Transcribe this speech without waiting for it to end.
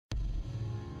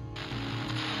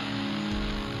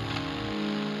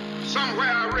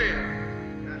Somewhere I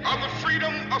read of the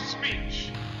freedom of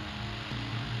speech.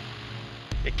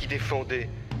 Et qui défendait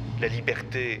la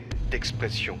liberté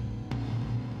d'expression.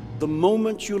 The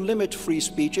moment you limit free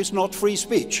speech, it's not free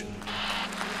speech.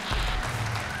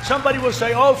 Somebody will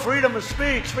say, oh, freedom of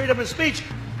speech, freedom of speech.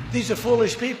 These are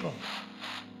foolish people.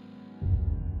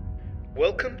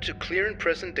 Welcome to Clear and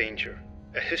Present Danger,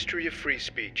 A History of Free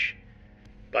Speech,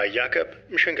 by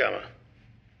Mchangama.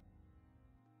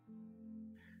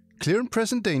 Clear and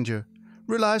Present Danger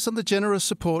relies on the generous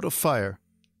support of FIRE,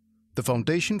 the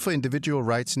Foundation for Individual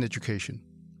Rights in Education,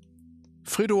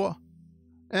 Frit Ord,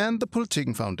 and the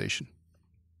Politiken Foundation.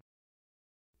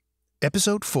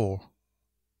 Episode 4,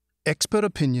 Expert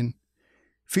Opinion,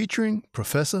 featuring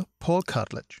Professor Paul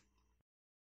Cartledge.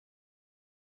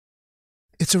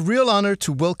 It's a real honor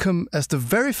to welcome as the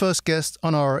very first guest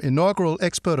on our inaugural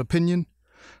Expert Opinion,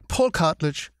 Paul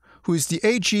Cartledge, who is the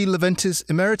A.G. Leventis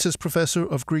Emeritus Professor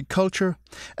of Greek Culture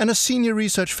and a Senior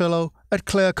Research Fellow at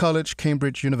Clare College,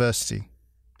 Cambridge University.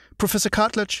 Professor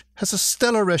Cartledge has a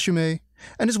stellar resume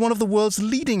and is one of the world's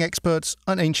leading experts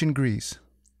on ancient Greece.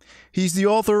 He's the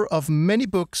author of many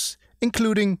books,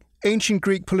 including Ancient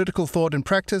Greek Political Thought and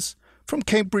Practice from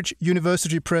Cambridge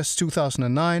University Press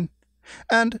 2009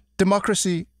 and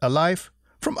Democracy Alive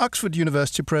from Oxford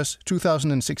University Press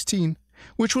 2016,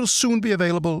 which will soon be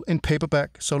available in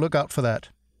paperback, so look out for that.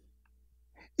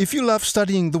 If you love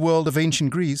studying the world of ancient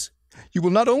Greece, you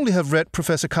will not only have read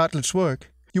Professor Cartledge's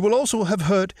work, you will also have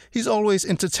heard his always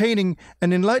entertaining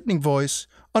and enlightening voice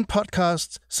on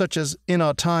podcasts such as In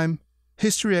Our Time,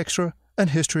 History Extra,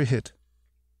 and History Hit.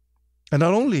 And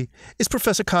not only is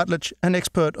Professor Cartledge an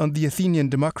expert on the Athenian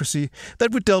democracy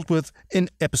that we dealt with in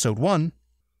episode 1,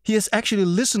 he has actually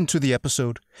listened to the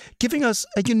episode, giving us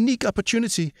a unique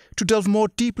opportunity to delve more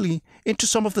deeply into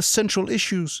some of the central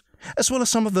issues, as well as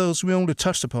some of those we only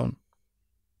touched upon.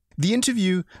 The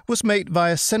interview was made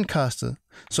via Zencaster,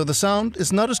 so the sound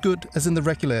is not as good as in the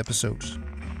regular episodes.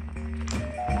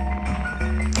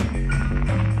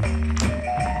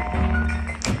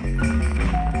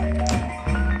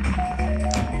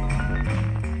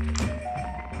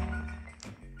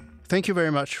 Thank you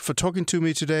very much for talking to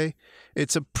me today.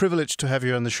 It's a privilege to have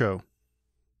you on the show.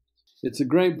 It's a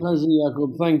great pleasure,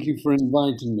 Jakob. Thank you for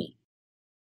inviting me.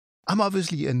 I'm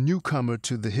obviously a newcomer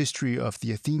to the history of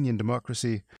the Athenian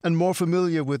democracy and more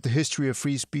familiar with the history of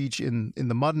free speech in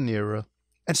the modern era.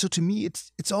 And so to me,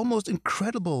 it's almost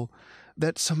incredible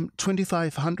that some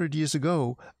 2,500 years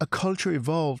ago, a culture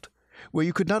evolved where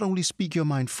you could not only speak your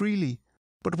mind freely,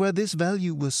 but where this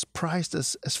value was prized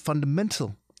as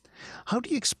fundamental. How do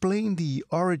you explain the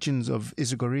origins of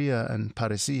isagoria and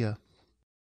parousia?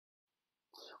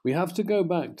 We have to go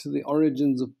back to the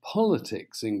origins of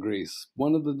politics in Greece,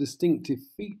 one of the distinctive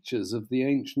features of the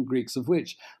ancient Greeks, of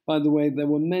which, by the way, there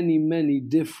were many, many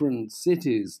different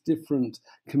cities, different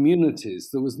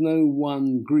communities. There was no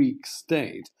one Greek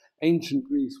state. Ancient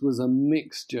Greece was a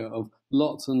mixture of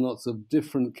lots and lots of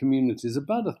different communities,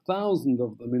 about 1,000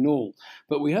 of them in all.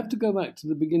 But we have to go back to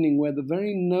the beginning where the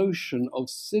very notion of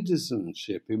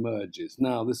citizenship emerges.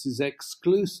 Now, this is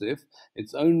exclusive.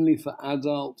 It's only for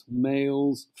adult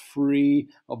males, free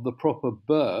of the proper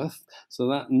birth. So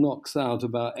that knocks out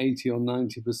about 80 or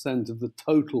 90% of the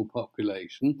total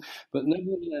population. But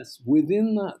nevertheless,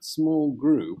 within that small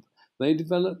group, they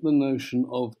developed the notion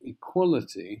of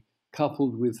equality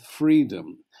coupled with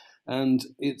freedom. And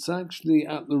it's actually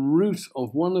at the root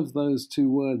of one of those two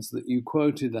words that you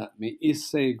quoted at me,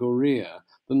 isagoria,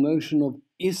 the notion of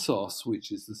isos,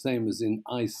 which is the same as in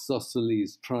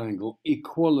isosceles triangle,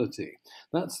 equality.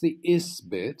 That's the is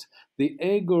bit. The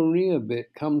agoria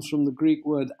bit comes from the Greek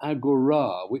word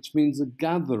agora, which means a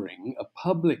gathering, a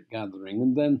public gathering,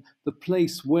 and then the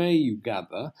place where you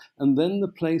gather, and then the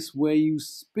place where you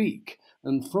speak.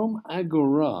 And from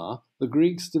agora, the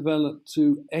Greeks developed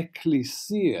to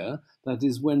ekklesia, that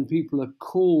is when people are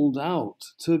called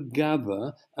out to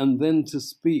gather and then to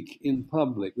speak in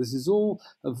public. This is all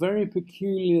a very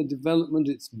peculiar development.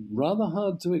 It's rather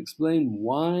hard to explain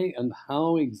why and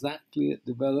how exactly it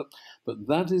developed, but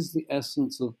that is the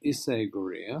essence of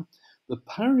isagoria. The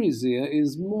parousia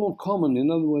is more common. In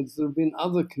other words, there have been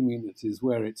other communities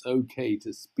where it's okay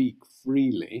to speak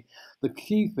freely. The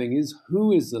key thing is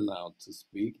who is allowed to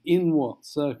speak, in what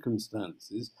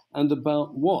circumstances, and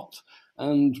about what.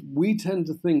 And we tend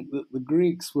to think that the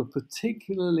Greeks were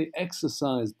particularly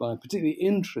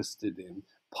interested in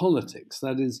politics,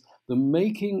 that is, the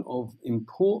making of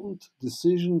important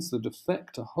decisions that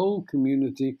affect a whole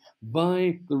community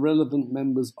by the relevant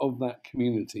members of that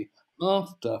community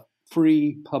after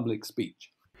free public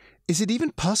speech. Is it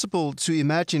even possible to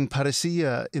imagine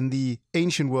parousia in the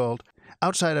ancient world?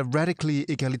 outside a radically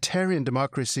egalitarian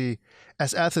democracy,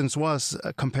 as Athens was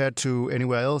compared to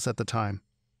anywhere else at the time?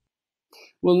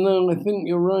 Well, no, I think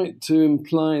you're right to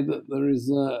imply that there is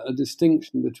a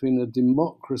distinction between a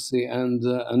democracy and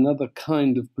another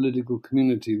kind of political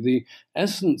community. The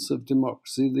essence of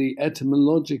democracy, the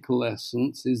etymological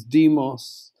essence, is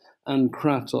demos and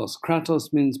kratos.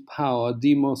 Kratos means power,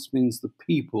 demos means the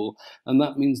people, and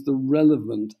that means the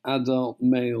relevant adult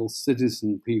male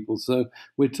citizen people. So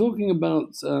we're talking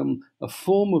about a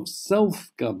form of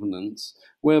self-governance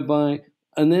whereby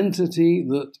an entity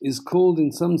that is called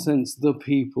in some sense the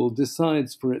people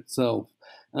decides for itself.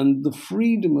 And the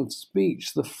freedom of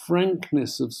speech, the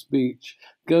frankness of speech,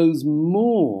 goes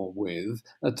more with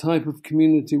a type of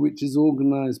community which is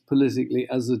organized politically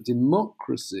as a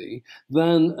democracy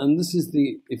than, and this is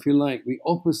the, if you like, the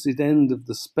opposite end of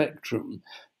the spectrum,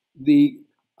 the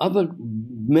other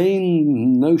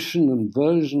main notion and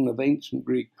version of ancient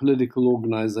Greek political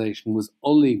organization was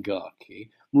oligarchy,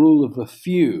 rule of a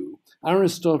few.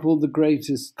 Aristotle, the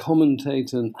greatest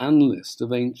commentator and analyst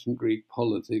of ancient Greek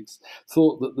politics,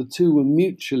 thought that the two were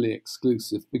mutually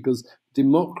exclusive because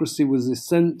democracy was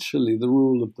essentially the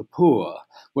rule of the poor,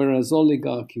 whereas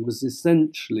oligarchy was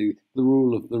essentially the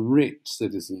rule of the rich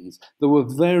citizens. There were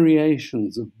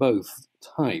variations of both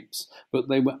types, but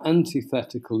they were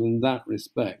antithetical in that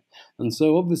respect. And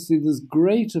so obviously there's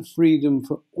greater freedom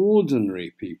for ordinary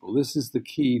people. This is the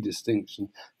key distinction.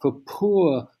 For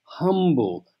poor,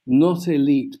 humble, not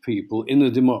elite people in a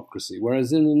democracy,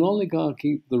 whereas in an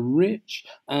oligarchy, the rich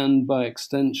and by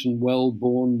extension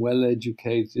well-born,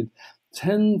 well-educated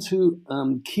tend to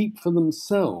keep for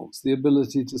themselves the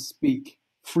ability to speak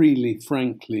freely,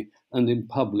 frankly, and in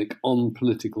public on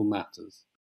political matters.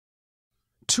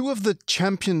 Two of the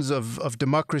champions of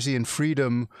democracy and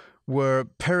freedom were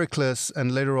Pericles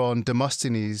and later on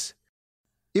Demosthenes.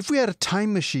 If we had a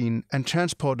time machine and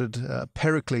transported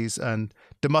Pericles and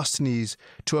Demosthenes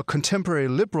to a contemporary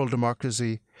liberal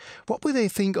democracy, what would they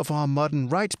think of our modern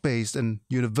rights-based and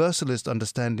universalist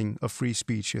understanding of free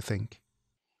speech, you think?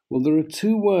 Well, there are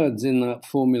two words in that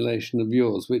formulation of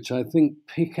yours which I think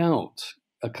pick out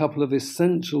a couple of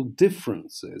essential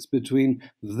differences between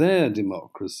their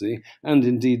democracy and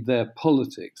indeed their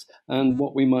politics and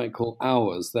what we might call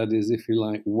ours, that is, if you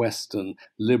like, Western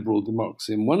liberal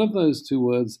democracy. And one of those two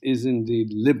words is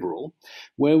indeed liberal,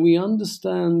 where we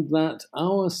understand that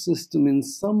our system in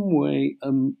some way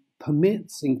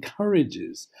permits,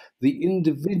 encourages the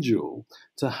individual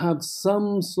to have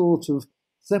some sort of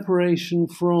separation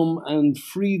from and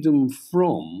freedom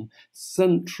from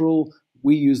central,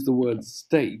 we use the word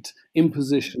state,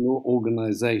 imposition or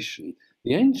organization.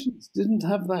 The ancients didn't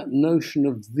have that notion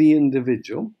of the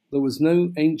individual. There was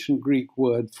no ancient Greek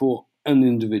word for an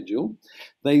individual.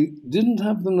 They didn't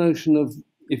have the notion of,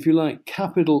 if you like,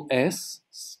 capital S,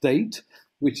 state,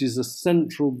 which is a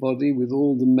central body with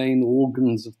all the main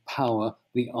organs of power,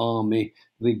 the army,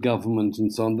 the government,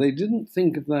 and so on. They didn't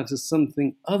think of that as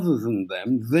something other than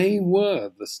them. They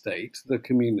were the state, the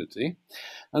community.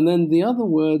 And then the other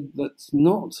word that's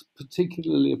not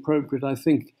particularly appropriate, I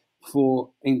think, for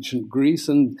ancient Greece,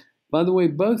 and by the way,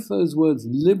 both those words,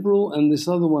 liberal and this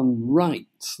other one,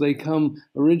 rights, they come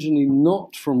originally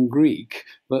not from Greek,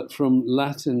 but from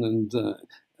Latin and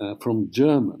from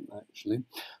German, actually.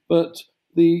 But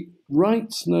the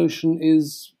rights notion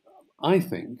is, I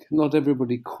think, not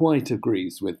everybody quite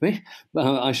agrees with me.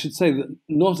 I should say that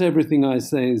not everything I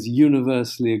say is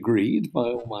universally agreed by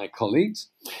all my colleagues,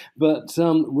 but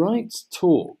rights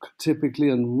talk, typically,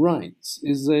 and rights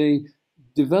is a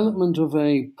development of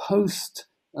a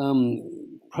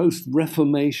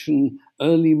post-Reformation,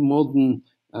 early modern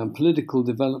political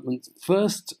development,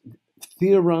 first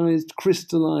theorized,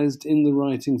 crystallized in the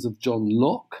writings of John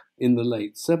Locke in the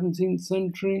late 17th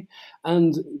century,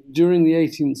 and during the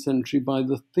 18th century by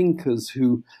the thinkers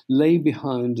who lay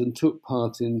behind and took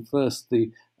part in first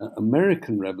the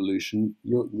American Revolution,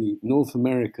 the North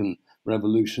American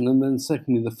Revolution, and then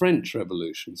secondly the French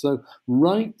Revolution. So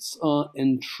rights are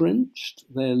entrenched,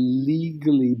 they're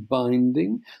legally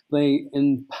binding, they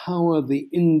empower the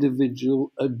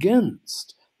individual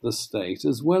against the state,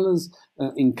 as well as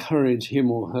encourage him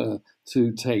or her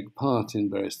to take part in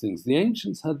various things. The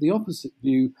ancients had the opposite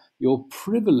view. You're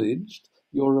privileged,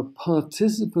 you're a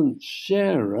participant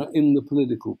sharer in the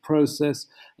political process,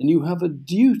 and you have a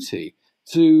duty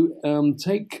to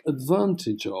take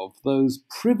advantage of those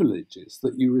privileges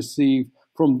that you receive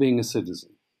from being a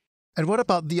citizen. And what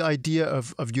about the idea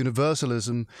of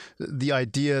universalism, the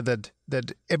idea that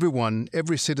everyone,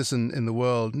 every citizen in the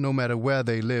world, no matter where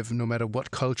they live, no matter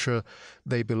what culture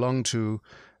they belong to,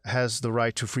 has the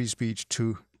right to free speech,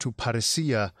 to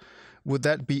parousia? would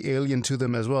that be alien to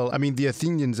them as well? I mean, the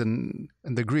Athenians and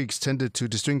the Greeks tended to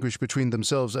distinguish between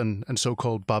themselves and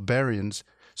so-called barbarians.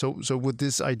 So would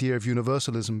this idea of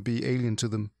universalism be alien to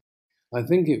them? I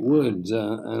think it would,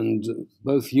 and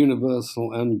both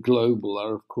universal and global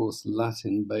are, of course,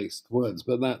 Latin-based words,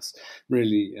 but that's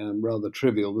really rather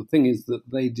trivial. The thing is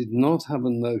that they did not have a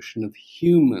notion of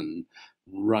human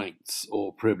rights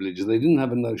or privileges. They didn't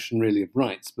have a notion really of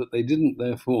rights, but they didn't,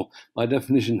 therefore, by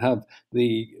definition, have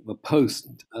the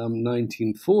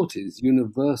post-1940s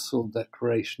Universal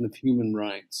Declaration of Human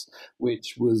Rights,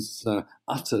 which was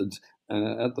uttered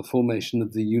at the formation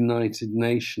of the United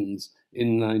Nations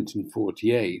in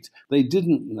 1948. They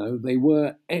didn't know. They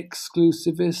were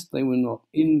exclusivist, they were not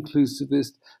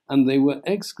inclusivist, and they were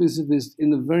exclusivist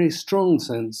in a very strong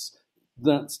sense.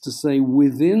 That's to say,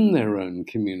 within their own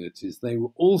communities, they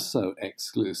were also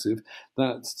exclusive.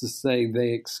 That's to say,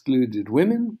 they excluded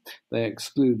women, they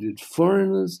excluded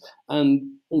foreigners,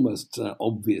 and almost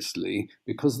obviously,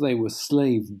 because they were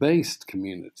slave-based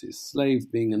communities,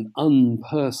 slave being an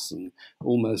unperson,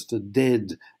 almost a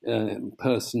dead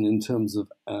person in terms of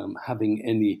having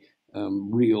any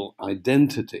real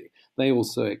identity, they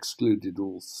also excluded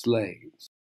all slaves.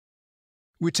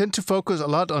 We tend to focus a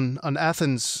lot on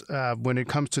Athens when it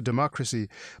comes to democracy,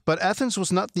 but Athens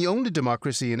was not the only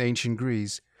democracy in ancient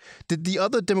Greece. Did the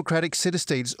other democratic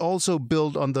city-states also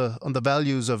build on the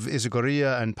values of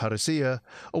Isagoria and Parousia,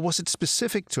 or was it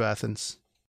specific to Athens?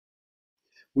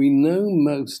 We know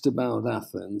most about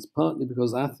Athens, partly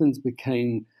because Athens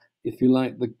became, if you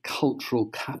like, the cultural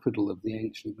capital of the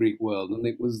ancient Greek world, and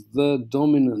it was the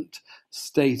dominant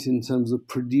state in terms of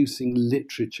producing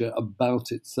literature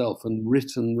about itself and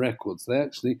written records. They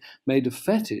actually made a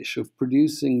fetish of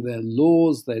producing their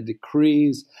laws, their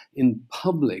decrees in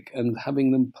public and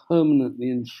having them permanently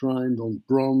enshrined on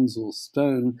bronze or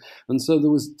stone. And so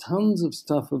there was tons of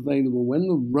stuff available. When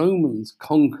the Romans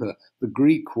conquer the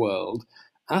Greek world,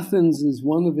 Athens is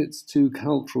one of its two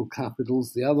cultural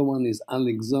capitals. The other one is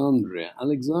Alexandria.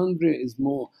 Alexandria is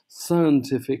more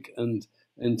scientific and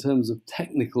in terms of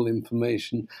technical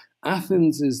information.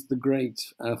 Athens is the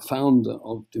great founder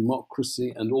of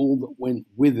democracy and all that went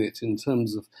with it in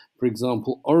terms of, for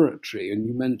example, oratory. And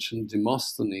you mentioned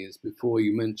Demosthenes before,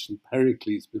 you mentioned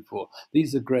Pericles before.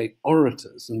 These are great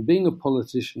orators. And being a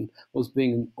politician was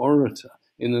being an orator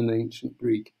in an ancient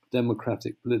Greek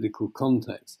democratic political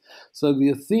context. So the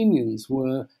Athenians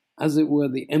were, as it were,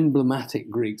 the emblematic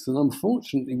Greeks. And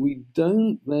unfortunately, we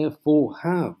don't therefore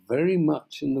have very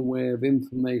much in the way of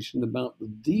information about the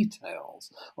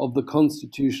details of the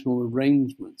constitutional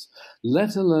arrangements,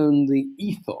 let alone the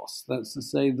ethos, that's to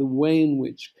say, the way in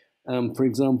which, for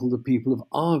example, the people of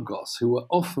Argos, who were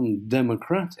often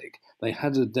democratic, they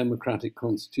had a democratic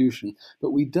constitution,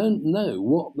 but we don't know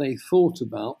what they thought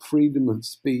about freedom of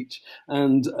speech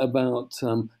and about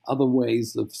other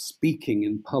ways of speaking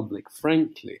in public,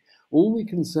 frankly. All we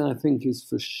can say, I think, is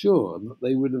for sure that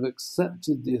they would have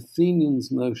accepted the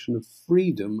Athenians' notion of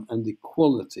freedom and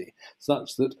equality,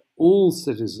 such that all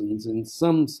citizens, in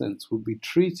some sense, would be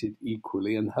treated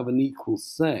equally and have an equal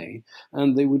say,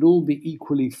 and they would all be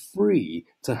equally free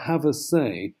to have a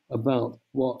say about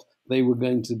what they were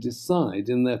going to decide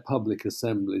in their public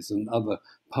assemblies and other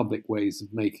public ways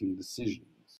of making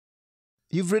decisions.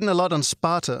 You've written a lot on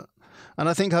Sparta, and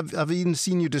I think I've even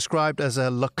seen you described as a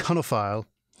laconophile.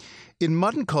 In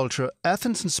modern culture,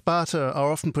 Athens and Sparta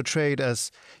are often portrayed as,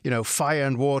 fire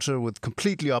and water with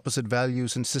completely opposite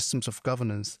values and systems of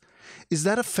governance. Is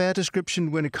that a fair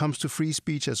description when it comes to free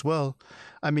speech as well?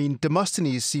 I mean,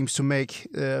 Demosthenes seems to make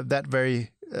that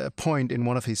very point in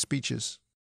one of his speeches.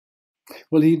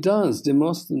 Well, he does.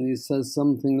 Demosthenes says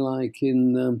something like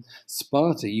in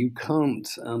Sparta, you can't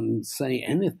say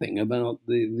anything about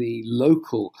the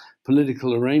local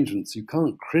political arrangements. You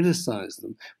can't criticize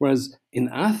them. Whereas in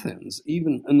Athens,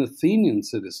 even an Athenian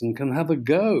citizen can have a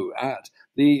go at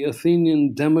the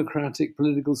Athenian democratic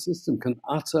political system, can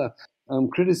utter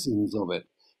criticisms of it.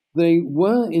 They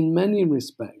were in many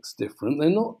respects different. They're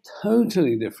not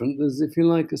totally different. There's, if you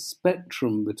like, a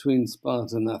spectrum between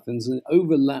Sparta and Athens, and it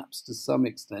overlaps to some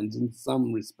extent in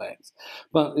some respects.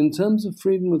 But in terms of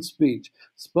freedom of speech,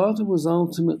 Sparta was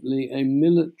ultimately a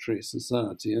military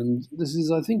society, and this is,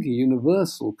 I think, a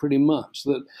universal pretty much,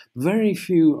 that very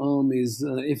few armies,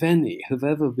 if any, have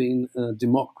ever been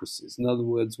democracies. In other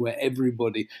words, where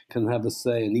everybody can have a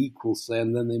say, an equal say,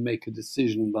 and then they make a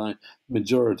decision by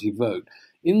majority vote.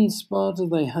 In Sparta,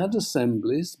 they had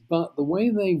assemblies, but the way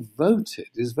they voted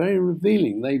is very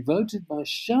revealing. They voted by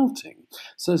shouting.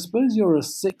 So suppose you're a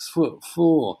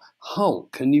 6'4"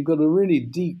 Hulk and you've got a really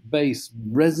deep bass,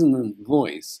 resonant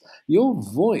voice. Your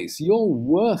voice, you're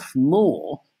worth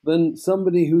more than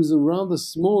somebody who's a rather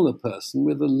smaller person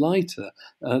with a lighter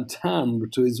timbre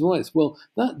to his voice. Well,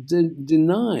 that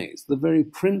denies the very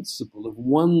principle of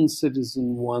one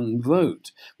citizen, one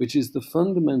vote, which is the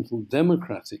fundamental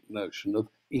democratic notion of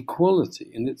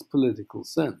equality in its political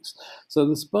sense. So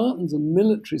the Spartans, a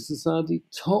military society,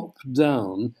 top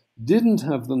down, didn't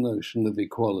have the notion of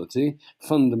equality,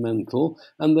 fundamental,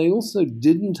 and they also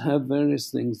didn't have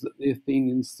various things that the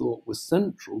Athenians thought were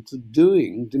central to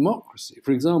doing democracy.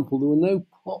 For example, there were no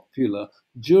popular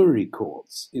jury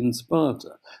courts in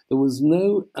Sparta. There was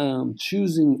no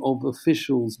choosing of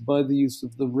officials by the use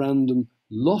of the random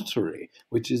lottery,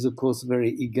 which is, of course, a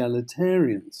very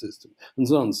egalitarian system, and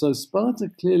so on. So Sparta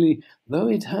clearly, though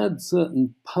it had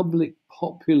certain public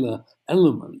popular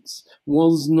elements,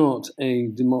 was not a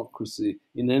democracy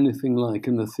in anything like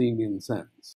an Athenian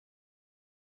sense.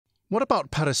 What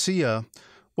about parousia?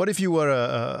 What if you were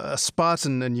a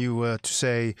Spartan and you were to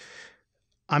say,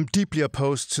 I'm deeply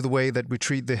opposed to the way that we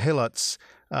treat the helots.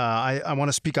 I want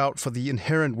to speak out for the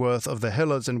inherent worth of the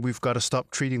helots, and we've got to stop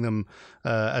treating them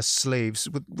as slaves.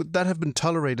 Would that have been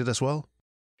tolerated as well?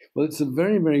 Well, it's a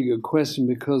very, very good question,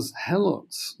 because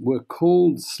helots were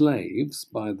called slaves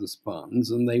by the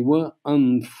Spartans, and they were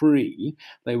unfree.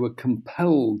 They were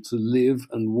compelled to live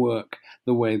and work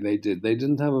the way they did. They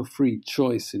didn't have a free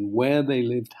choice in where they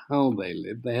lived, how they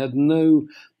lived. They had no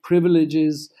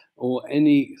privileges or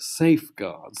any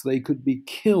safeguards. They could be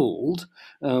killed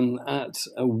at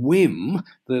a whim.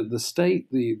 The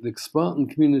state, the Spartan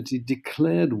community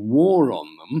declared war on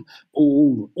them,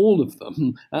 all of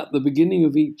them, at the beginning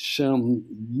of each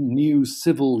new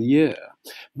civil year.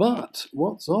 But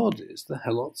what's odd is the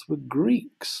helots were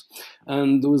Greeks.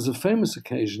 And there was a famous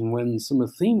occasion when some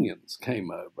Athenians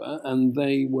came over, and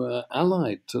they were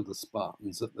allied to the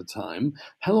Spartans at the time.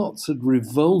 Helots had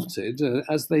revolted,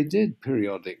 as they did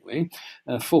periodically,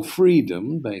 for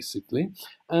freedom, basically.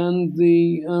 And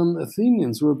the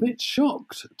Athenians were a bit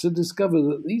shocked to discover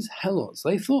that these helots,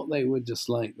 they thought they were just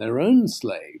like their own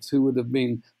slaves, who would have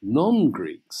been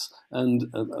non-Greeks and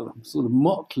a sort of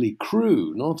motley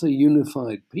crew, not a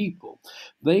unified people.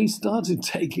 They started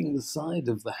taking the side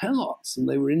of the helots, and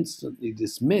they were instantly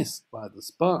dismissed by the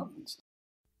Spartans.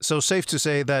 So safe to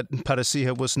say that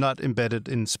parousia was not embedded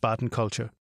in Spartan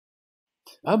culture?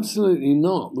 Absolutely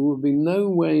not. There would be no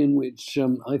way in which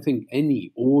I think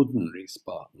any ordinary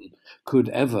Spartan could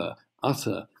ever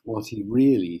utter what he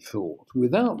really thought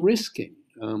without risking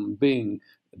being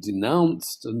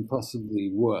denounced and possibly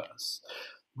worse.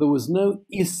 There was no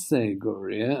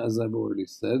isegoria, as I've already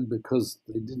said, because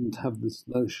they didn't have this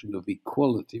notion of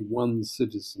equality, one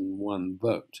citizen, one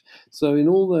vote. So in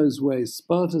all those ways,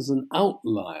 Sparta's an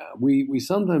outlier. We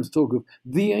sometimes talk of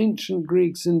the ancient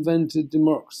Greeks invented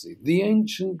democracy, the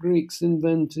ancient Greeks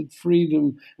invented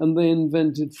freedom, and they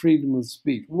invented freedom of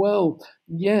speech. Well,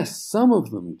 yes, some of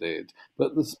them did,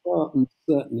 but the Spartans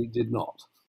certainly did not.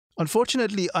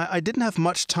 Unfortunately, I didn't have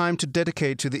much time to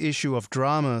dedicate to the issue of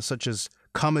drama, such as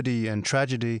comedy and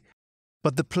tragedy,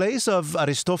 but the plays of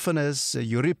Aristophanes,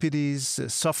 Euripides,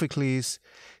 Sophocles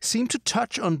seem to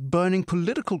touch on burning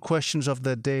political questions of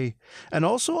their day, and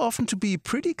also often to be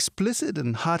pretty explicit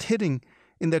and hard-hitting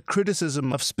in their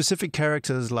criticism of specific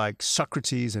characters like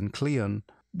Socrates and Cleon.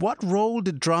 What role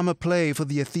did drama play for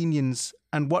the Athenians,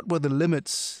 and what were the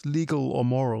limits, legal or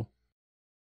moral?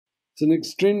 It's an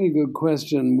extremely good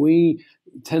question. We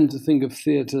tend to think of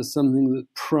theatre as something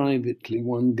that privately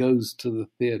one goes to the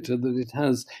theatre, that it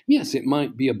has, yes, it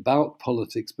might be about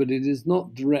politics, but it is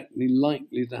not directly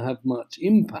likely to have much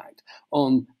impact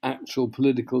on actual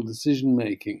political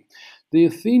decision-making. The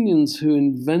Athenians, who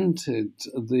invented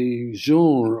the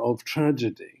genre of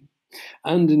tragedy,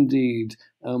 and indeed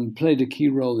played a key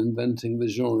role in inventing the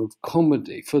genre of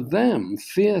comedy. For them,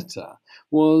 theatre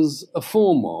was a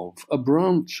form of, a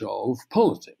branch of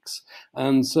politics.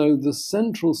 And so the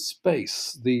central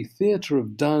space, the theatre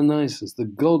of Dionysus, the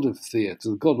god of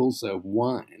theatre, the god also of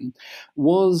wine,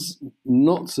 was,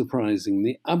 not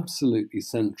surprisingly, absolutely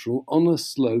central on a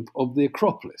slope of the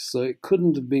Acropolis. So it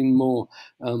couldn't have been more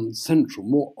central,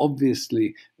 more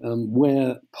obviously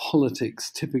where politics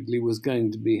typically was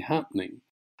going to be happening.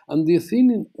 And the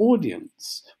Athenian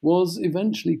audience was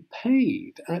eventually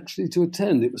paid actually to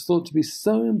attend. It was thought to be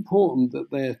so important that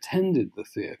they attended the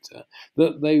theatre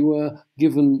that they were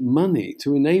given money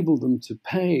to enable them to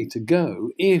pay to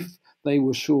go if they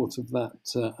were short of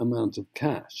that amount of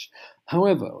cash.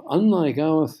 However, unlike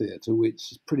our theatre,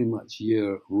 which is pretty much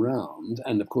year-round,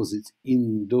 and of course it's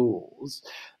indoors,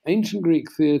 ancient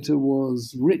Greek theatre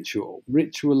was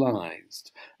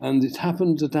ritualized. And it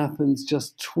happened at Athens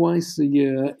just twice a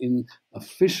year in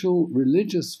official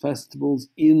religious festivals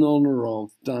in honor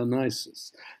of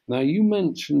Dionysus. Now, you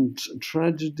mentioned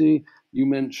tragedy, you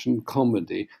mentioned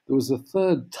comedy. There was a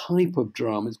third type of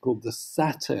drama. It's called the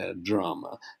satyr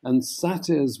drama. And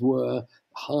satyrs were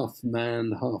half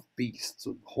man, half beast,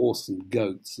 sort of horse and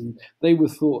goats. And they were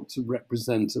thought to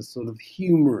represent a sort of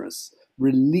humorous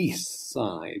release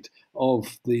side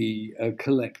of the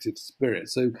collective spirit.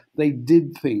 So they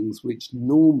did things which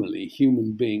normally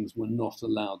human beings were not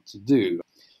allowed to do.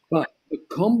 But the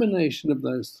combination of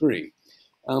those three,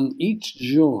 each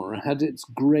genre had its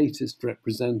greatest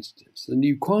representatives. And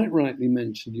you quite rightly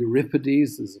mentioned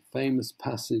Euripides. There's a famous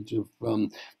passage of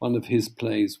one of his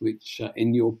plays, which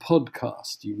in your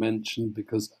podcast you mentioned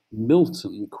because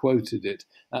Milton quoted it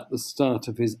at the start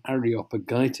of his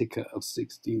Areopagitica of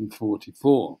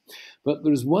 1644. But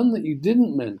there's one that you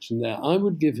didn't mention there. I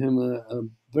would give him a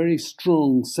very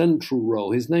strong central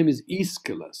role. His name is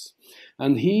Aeschylus,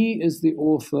 and he is the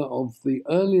author of the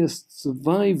earliest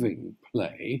surviving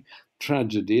play,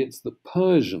 tragedy. It's The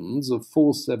Persians of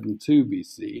 472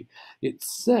 BC.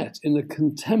 It's set in a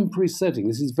contemporary setting.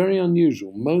 This is very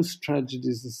unusual. Most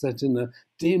tragedies are set in a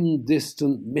dim,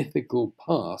 distant, mythical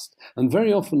past, and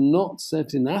very often not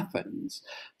set in Athens.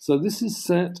 So this is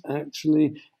set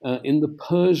actually in the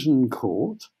Persian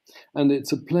court, and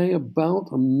it's a play about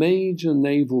a major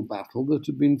naval battle that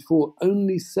had been fought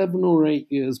only 7 or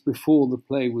 8 years before the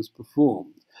play was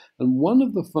performed. And one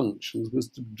of the functions was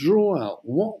to draw out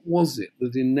what was it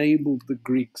that enabled the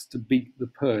Greeks to beat the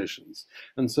Persians.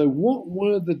 And so what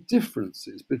were the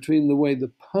differences between the way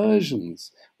the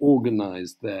Persians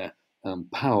organized their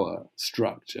power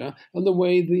structure and the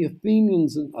way the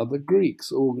Athenians and other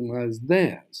Greeks organized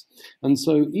theirs? And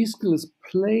so Aeschylus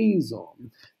plays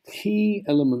on key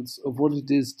elements of what it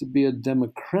is to be a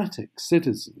democratic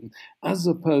citizen as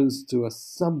opposed to a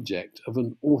subject of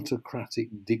an autocratic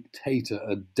dictator,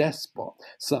 a despot,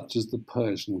 such as the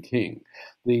Persian king.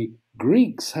 The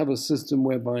Greeks have a system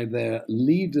whereby their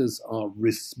leaders are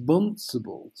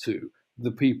responsible to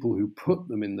the people who put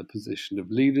them in the position of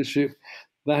leadership.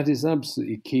 That is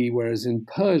absolutely key, whereas in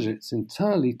Persia it's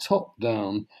entirely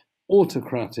top-down,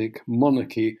 autocratic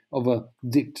monarchy of a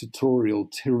dictatorial,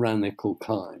 tyrannical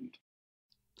kind.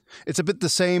 It's a bit the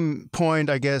same point,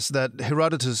 I guess, that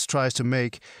Herodotus tries to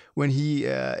make when he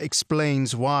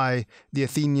explains why the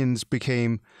Athenians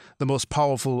became the most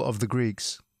powerful of the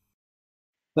Greeks.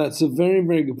 That's a very,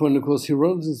 very good point. Of course,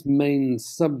 Herodotus' main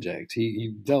subject,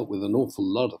 he dealt with an awful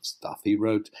lot of stuff. He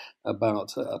wrote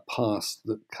about a past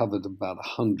that covered about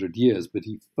 100 years, but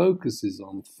he focuses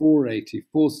on 480,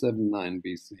 479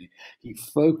 BC. He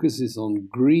focuses on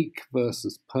Greek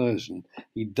versus Persian.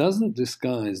 He doesn't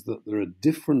disguise that there are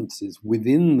differences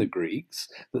within the Greeks,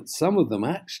 that some of them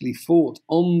actually fought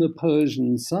on the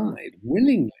Persian side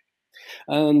willingly.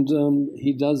 And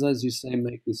he does, as you say,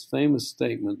 make this famous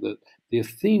statement that the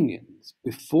Athenians,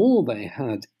 before they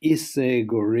had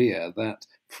isegoria, that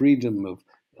freedom of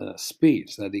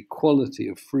speech, that equality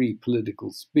of free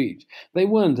political speech, they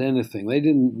weren't anything. They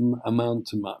didn't amount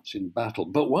to much in battle.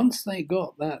 But once they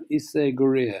got that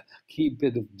isegoria, key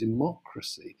bit of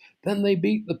democracy, then they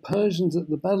beat the Persians at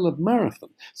the Battle of Marathon.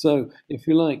 So, if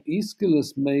you like,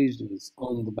 Aeschylus majors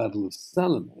on the Battle of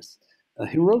Salamis.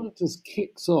 Herodotus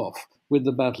kicks off with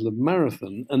the Battle of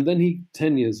Marathon, and then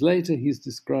 10 years later, he's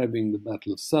describing the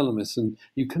Battle of Salamis, and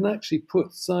you can actually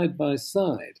put side by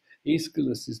side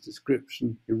Aeschylus'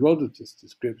 description, Herodotus'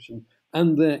 description,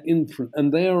 and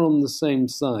they are on the same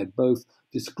side, both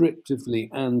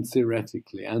descriptively and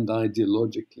theoretically and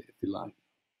ideologically, if you like.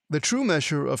 The true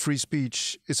measure of free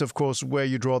speech is, of course, where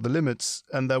you draw the limits,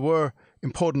 and there were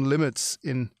important limits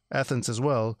in Athens as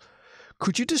well.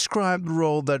 Could you describe the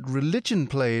role that religion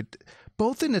played,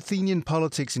 both in Athenian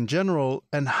politics in general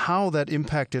and how that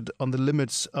impacted on the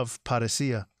limits of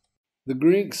parousia? The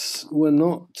Greeks were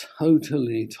not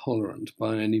totally tolerant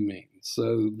by any means.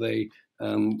 So they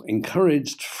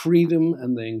encouraged freedom,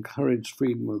 and they encouraged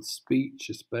freedom of speech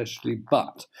especially,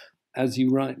 but as you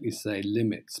rightly say,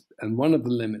 limits. And one of the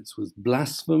limits was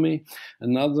blasphemy.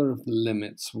 Another of the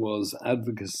limits was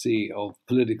advocacy of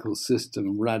political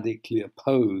system radically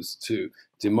opposed to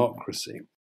democracy.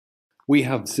 We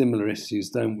have similar issues,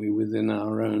 don't we, within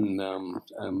our own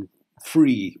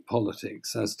free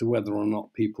politics as to whether or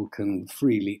not people can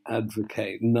freely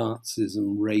advocate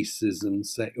Nazism, racism,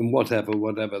 whatever.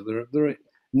 There are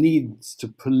needs to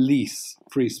police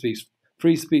free speech.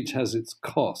 Free speech has its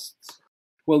costs.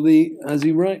 Well, as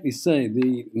you rightly say,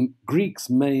 the Greeks'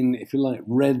 main, if you like,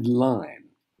 red line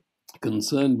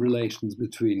concerned relations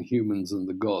between humans and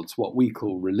the gods, what we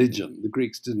call religion. The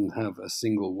Greeks didn't have a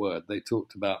single word. They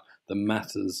talked about the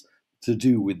matters to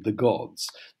do with the gods,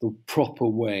 the proper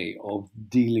way of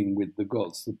dealing with the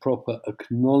gods, the proper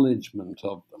acknowledgement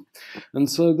of them. And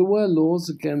so there were laws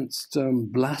against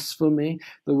blasphemy.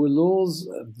 There were laws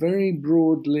very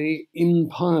broadly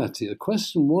impiety. The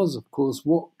question was, of course,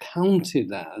 what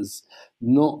counted as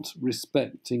not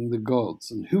respecting the gods,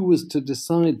 and who was to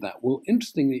decide that? Well,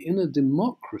 interestingly, in a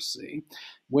democracy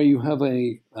where you have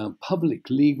a public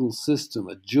legal system,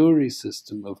 a jury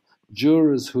system of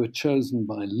jurors who are chosen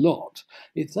by lot,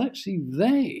 it's actually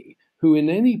they who, in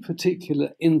any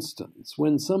particular instance,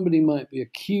 when somebody might be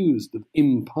accused of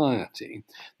impiety,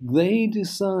 they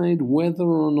decide whether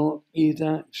or not it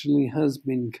actually has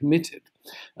been committed.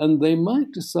 And they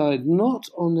might decide not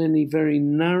on any very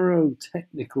narrow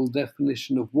technical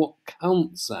definition of what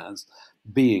counts as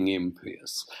being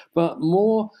impious, but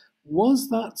more, was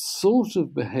that sort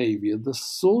of behavior the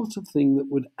sort of thing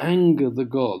that would anger the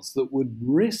gods, that would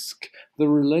risk the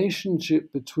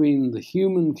relationship between the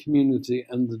human community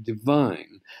and the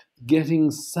divine getting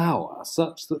sour,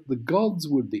 such that the gods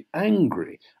would be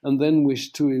angry and then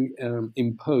wish to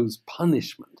impose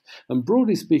punishment? And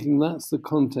broadly speaking, that's the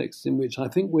context in which I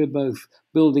think we're both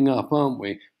building up, aren't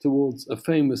we, towards a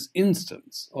famous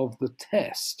instance of the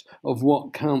test of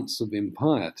what counts of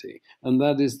impiety, and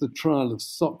that is the trial of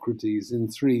Socrates in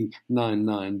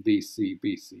 399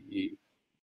 BCE.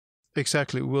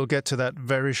 Exactly, we'll get to that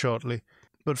very shortly.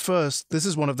 But first, this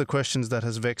is one of the questions that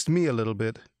has vexed me a little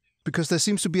bit, because there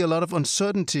seems to be a lot of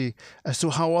uncertainty as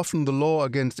to how often the law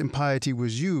against impiety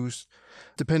was used,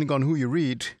 depending on who you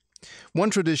read. One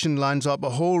tradition lines up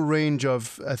a whole range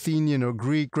of Athenian or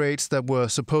Greek greats that were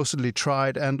supposedly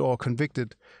tried and or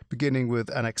convicted, beginning with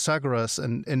Anaxagoras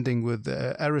and ending with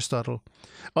Aristotle.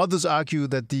 Others argue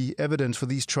that the evidence for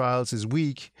these trials is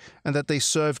weak and that they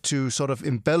serve to sort of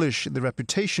embellish the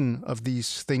reputation of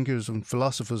these thinkers and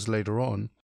philosophers later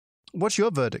on. What's your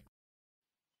verdict?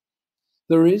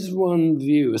 There is one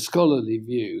view, a scholarly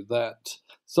view, that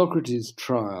Socrates'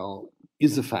 trial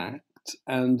is a fact,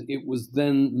 and it was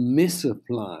then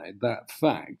misapplied, that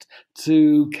fact,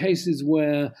 to cases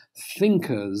where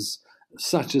thinkers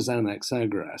such as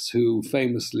Anaxagoras, who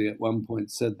famously at one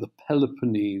point said the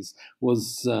Peloponnese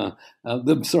was,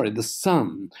 the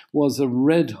sun was a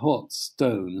red-hot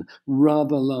stone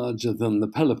rather larger than the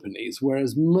Peloponnese,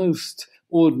 whereas most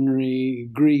ordinary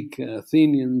Greek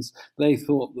Athenians, they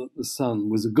thought that the sun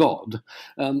was a god.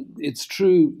 It's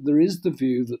true, there is the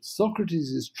view that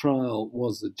Socrates' trial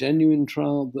was a genuine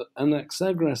trial, that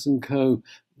Anaxagoras and co,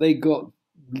 they got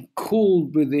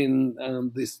called within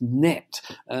this net,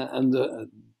 and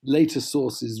later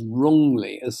sources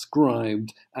wrongly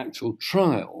ascribed actual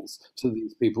trials to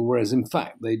these people, whereas in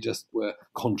fact they just were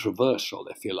controversial,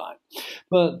 if you like.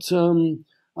 But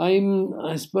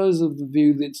I suppose of the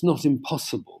view that it's not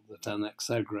impossible that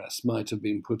Anaxagoras might have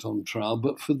been put on trial,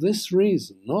 but for this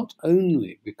reason, not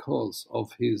only because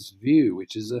of his view,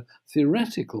 which is a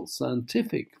theoretical,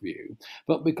 scientific view,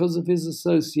 but because of his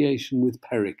association with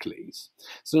Pericles.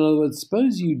 So in other words,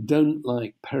 suppose you don't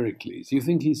like Pericles, you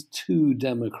think he's too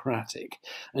democratic,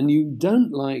 and you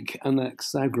don't like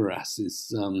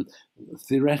Anaxagoras'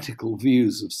 theoretical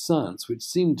views of science, which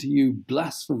seem to you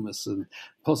blasphemous and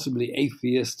possibly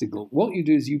atheistical. What you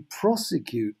do is you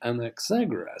prosecute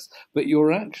Anaxagoras, but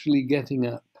you're actually getting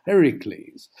at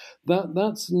Pericles.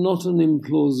 That's not an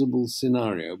implausible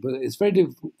scenario, but it's very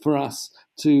difficult for us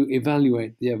to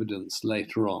evaluate the evidence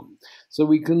later on. So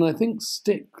we can, I think,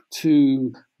 stick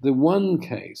to the one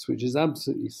case which is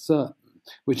absolutely certain,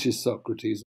 which is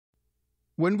Socrates.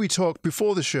 When we talked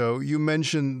before the show, you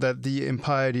mentioned that the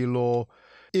impiety law,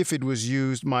 if it was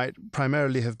used, might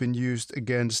primarily have been used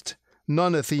against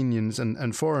non-Athenians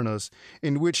and foreigners,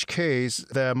 in which case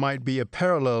there might be a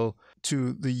parallel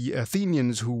to the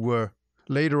Athenians who were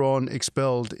later on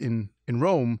expelled in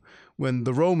Rome, when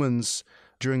the Romans,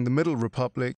 during the Middle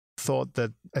Republic, thought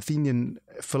that Athenian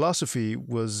philosophy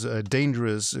was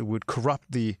dangerous, it would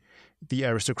corrupt the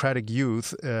aristocratic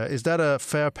youth. Is that a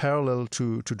fair parallel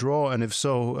to draw, and if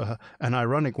so, an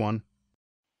ironic one?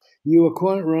 You are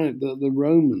quite right that the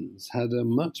Romans had a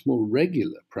much more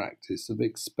regular practice of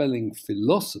expelling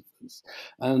philosophers,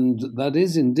 and that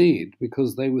is indeed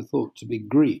because they were thought to be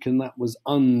Greek, and that was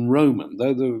un-Roman.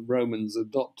 Though the Romans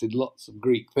adopted lots of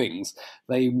Greek things,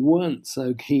 they weren't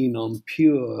so keen on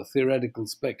pure theoretical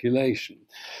speculation.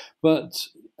 But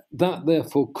that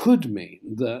therefore could mean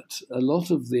that a lot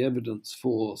of the evidence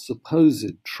for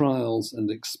supposed trials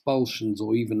and expulsions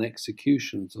or even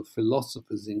executions of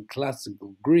philosophers in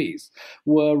classical Greece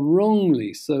were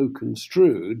wrongly so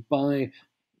construed by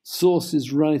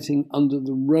sources writing under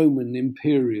the Roman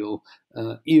imperial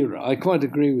era. I quite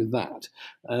agree with that.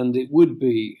 And it would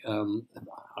be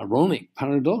ironic,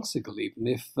 paradoxical even,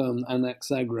 if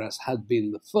Anaxagoras had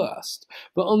been the first.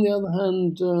 But on the other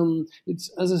hand,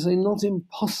 it's, as I say, not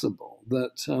impossible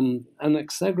that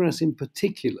Anaxagoras in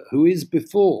particular, who is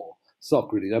before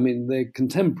Socrates, I mean, they're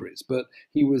contemporaries, but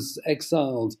he was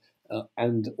exiled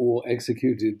and or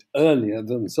executed earlier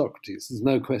than Socrates. There's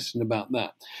no question about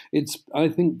that. It's, I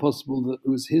think, possible that it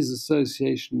was his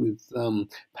association with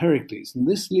Pericles. And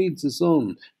this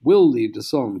will lead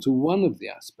us on to one of the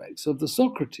aspects of the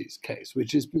Socrates case,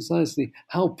 which is precisely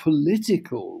how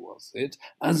political was it,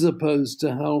 as opposed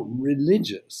to how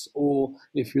religious or,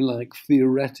 if you like,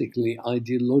 theoretically,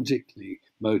 ideologically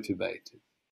motivated.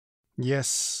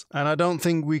 Yes, and I don't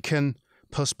think we can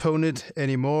postpone it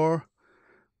anymore.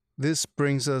 This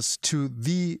brings us to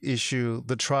the issue,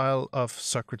 the trial of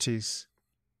Socrates,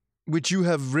 which you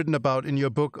have written about in your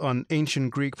book on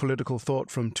ancient Greek political thought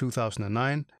from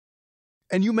 2009.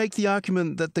 And you make the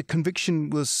argument that the conviction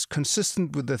was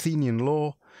consistent with Athenian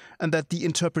law and that the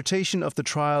interpretation of the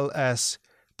trial as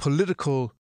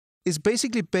political is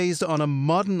basically based on a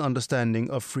modern understanding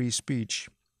of free speech.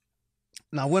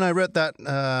 Now, when I read that,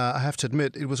 I have to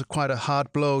admit, it was quite a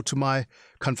hard blow to my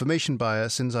confirmation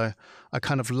bias, since I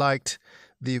kind of liked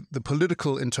the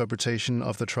political interpretation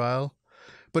of the trial.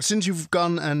 But since you've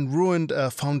gone and ruined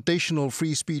a foundational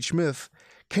free speech myth,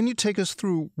 can you take us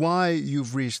through why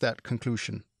you've reached that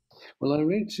conclusion? Well, I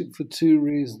reached it for two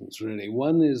reasons, really.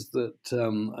 One is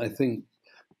that I think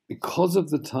because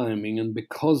of the timing and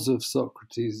because of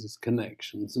Socrates'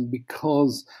 connections and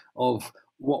because of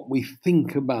what we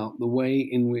think about the way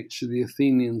in which the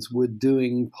Athenians were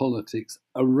doing politics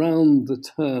around the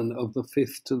turn of the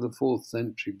 5th to the 4th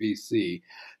century BC,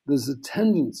 there's a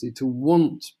tendency to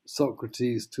want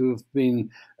Socrates to have been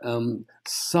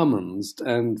summoned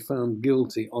and found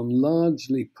guilty on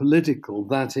largely political,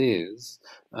 that is,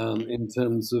 in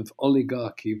terms of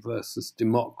oligarchy versus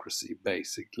democracy,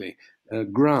 basically,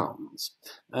 grounds.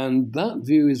 And that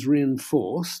view is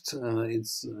reinforced,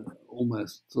 it's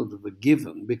almost sort of a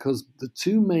given, because the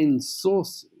two main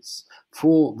sources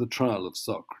for the trial of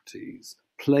Socrates,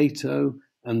 Plato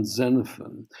and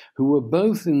Xenophon, who were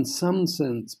both in some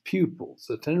sense pupils,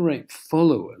 at any rate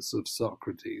followers of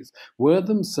Socrates, were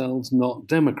themselves not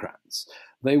democrats.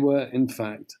 They were, in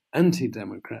fact,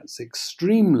 anti-democrats,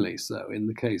 extremely so in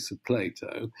the case of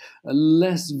Plato,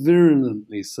 less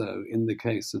virulently so in the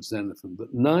case of Xenophon.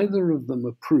 But neither of them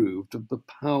approved of the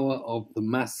power of the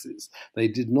masses. They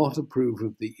did not approve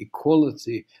of the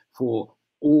equality for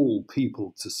all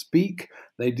people to speak.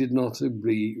 They did not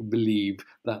believe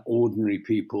that ordinary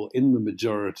people in the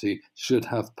majority should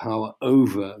have power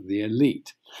over the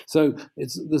elite. So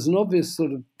there's an obvious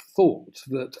sort of thought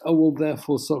that, oh, well,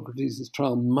 therefore Socrates'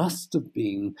 trial must have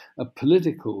been a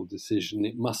political decision.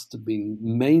 It must have been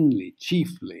mainly,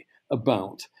 chiefly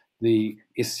about the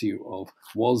issue of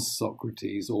was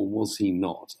Socrates or was he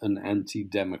not an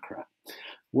anti-democrat?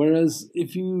 Whereas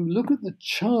if you look at the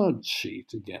charge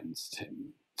sheet against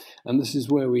him, and this is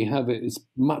where we have it, it's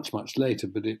much, much later,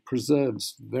 but it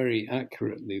preserves very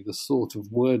accurately the sort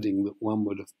of wording that one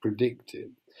would have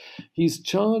predicted. He's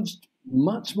charged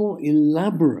much more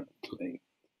elaborately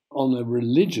on a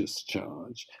religious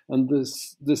charge, and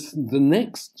the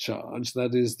next charge,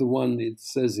 that is the one it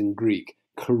says in Greek,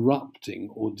 corrupting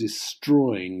or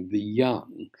destroying the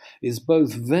young, is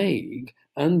both vague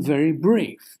and very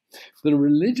brief. The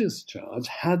religious charge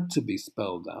had to be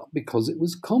spelled out because it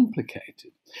was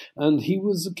complicated, and he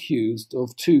was accused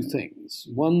of two things,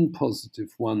 one positive,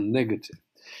 one negative.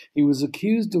 He was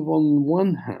accused of, on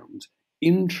one hand,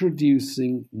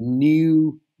 introducing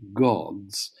new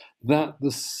gods that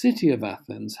the city of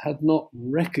Athens had not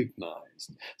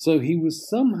recognized. So he was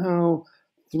somehow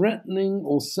threatening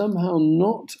or somehow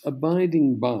not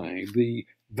abiding by the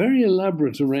very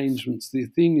elaborate arrangements the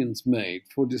Athenians made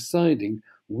for deciding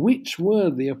which were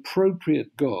the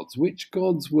appropriate gods, which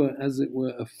gods were, as it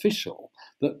were, official,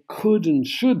 that could and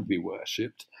should be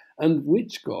worshipped, and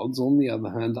which gods, on the other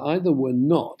hand, either were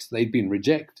not, they'd been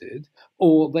rejected,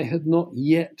 or they had not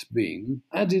yet been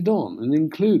added on and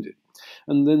included.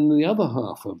 And then the other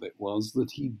half of it was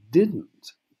that he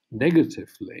didn't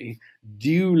negatively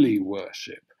duly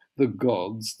worship the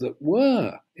gods that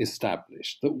were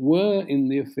established, that were in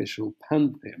the official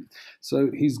pantheon.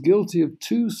 So he's guilty of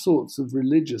two sorts of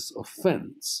religious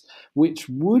offence, which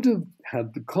would have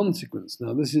had the consequence.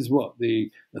 Now, this is what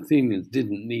the Athenians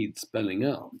didn't need spelling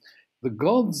out. The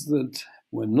gods that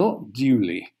were not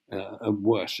duly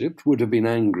worshipped would have been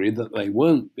angry that they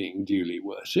weren't being duly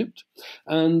worshipped.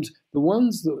 And the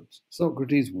ones that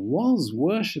Socrates was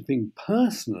worshipping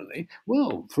personally,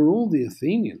 well, for all the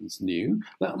Athenians knew,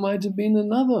 that might have been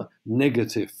another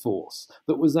negative force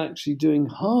that was actually doing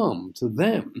harm to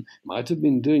them, might have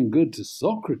been doing good to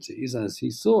Socrates as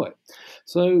he saw it.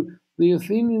 So the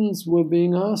Athenians were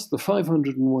being asked, the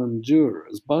 501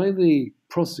 jurors, by the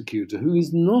prosecutor, who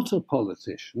is not a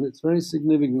politician. It's very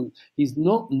significant. He's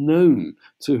not known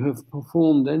to have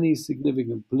performed any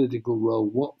significant political role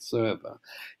whatsoever.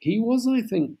 He was, I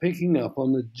think, picking up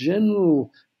on a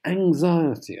general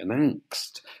anxiety and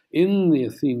angst in the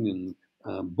Athenian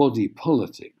body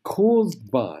politic,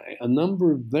 caused by a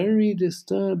number of very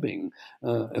disturbing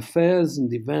affairs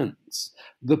and events.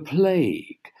 The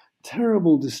plague,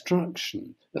 terrible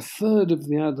destruction, a third of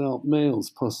the adult males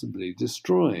possibly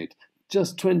destroyed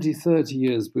just 20, 30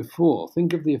 years before.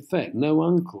 Think of the effect. No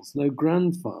uncles, no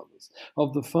grandfathers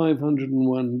of the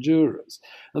 501 jurors.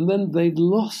 And then they'd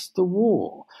lost the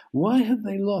war. Why had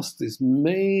they lost this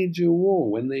major war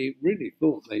when they really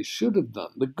thought they should have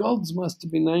done? The gods must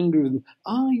have been angry with them.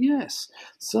 Ah, yes,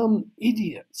 some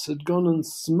idiots had gone and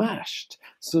smashed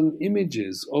some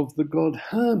images of the god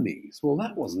Hermes. Well,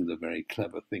 that wasn't a very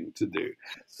clever thing to do.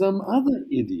 Some other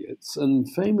idiots,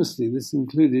 and famously this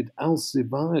included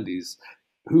Alcibiades,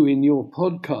 who in your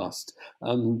podcast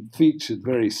featured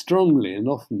very strongly and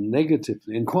often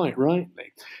negatively, and quite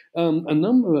rightly. A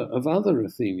number of other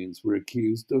Athenians were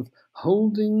accused of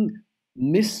holding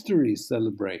mystery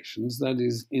celebrations, that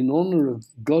is, in honor of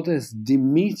goddess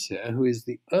Demeter, who is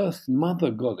the earth mother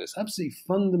goddess, absolutely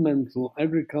fundamental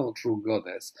agricultural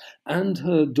goddess, and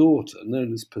her daughter,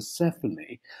 known as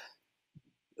Persephone.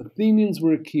 Athenians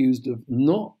were accused of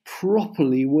not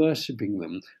properly worshipping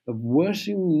them, of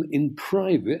worshipping them in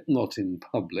private, not in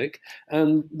public,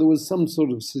 and there was some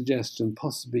sort of suggestion,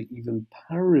 possibly even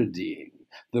parodying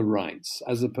the rites,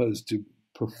 as opposed to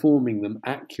performing them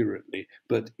accurately,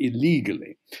 but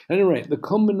illegally. At any rate, the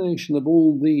combination of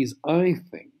all these, I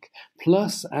think,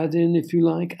 plus add in, if you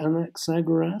like,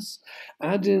 Anaxagoras,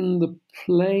 add in the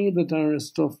play that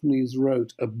Aristophanes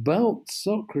wrote about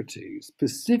Socrates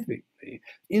specifically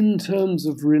in terms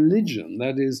of religion,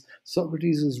 that is,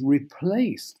 Socrates has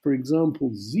replaced, for example,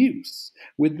 Zeus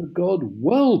with the god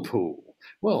Whirlpool.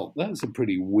 Well, that's a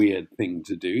pretty weird thing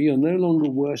to do. You're no longer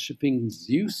worshipping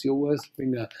Zeus, you're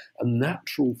worshipping a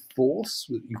natural force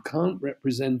that you can't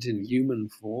represent in human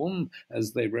form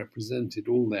as they represented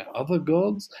all their other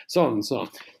gods, so on and so on.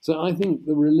 So I think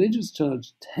the religious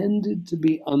charge tended to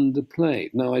be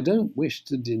underplayed. Now, I don't wish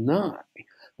to deny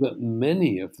that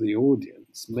many of the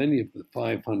audience, many of the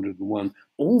 501,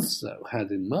 also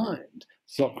had in mind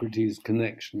Socrates'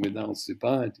 connection with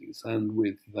Alcibiades and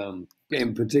with,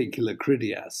 in particular,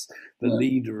 Critias, the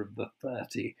leader of the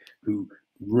 30, who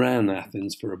ran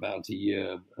Athens for about a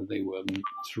year. They were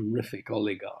terrific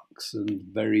oligarchs and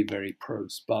very, very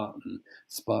pro-Spartan.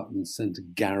 Spartans sent a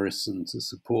garrison to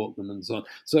support them and so on.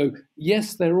 So,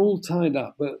 yes, they're all tied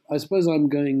up, but I suppose I'm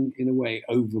going, in a way,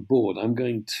 overboard. I'm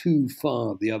going too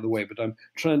far the other way, but I'm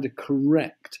trying to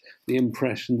correct the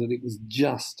impression that it was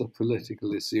just a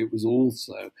political issue. It was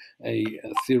also a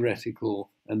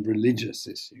theoretical and religious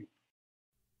issue.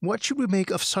 What should we make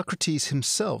of Socrates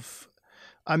himself?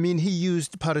 I mean, he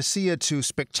used parousia to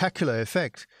spectacular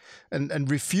effect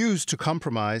and refused to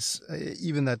compromise,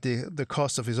 even at the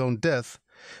cost of his own death.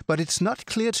 But it's not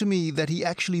clear to me that he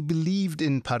actually believed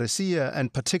in parousia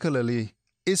and particularly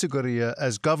isogoria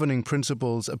as governing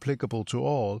principles applicable to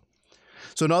all.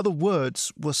 So in other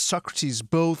words, was Socrates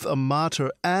both a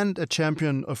martyr and a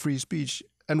champion of free speech?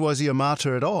 And was he a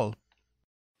martyr at all?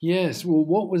 Yes, well,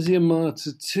 what was he a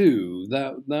martyr to?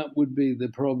 That would be the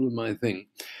problem, I think.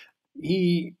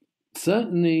 He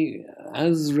certainly,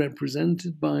 as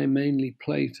represented by mainly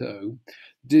Plato,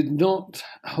 did not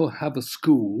have a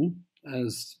school,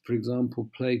 as, for example,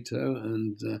 Plato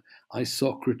and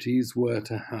Isocrates were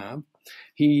to have.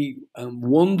 He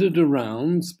wandered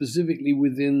around, specifically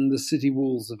within the city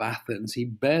walls of Athens. He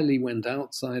barely went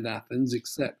outside Athens,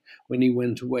 except when he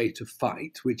went away to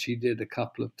fight, which he did a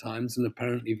couple of times, and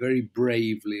apparently very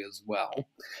bravely as well.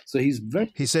 So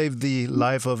he saved the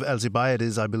life of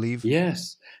Alcibiades, I believe.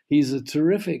 Yes, he's a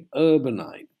terrific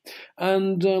urbanite.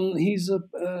 And he's a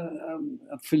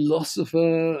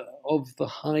philosopher of the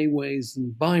highways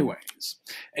and byways.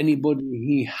 Anybody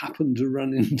he happened to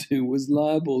run into was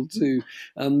liable to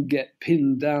get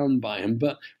pinned down by him.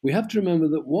 But we have to remember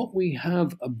that what we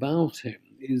have about him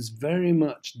is very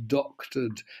much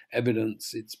doctored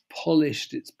evidence. It's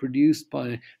polished, it's produced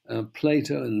by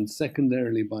Plato and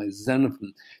secondarily by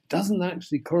Xenophon. Doesn't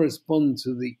actually correspond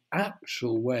to the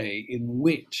actual way in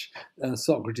which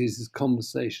Socrates'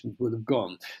 conversations would have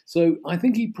gone. So I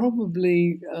think he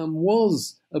probably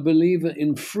was a believer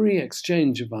in free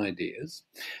exchange of ideas,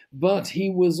 but he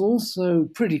was also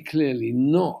pretty clearly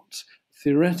not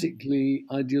theoretically,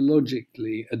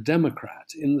 ideologically a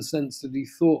democrat, in the sense that he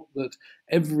thought that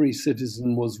every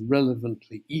citizen was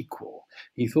relevantly equal.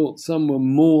 He thought some were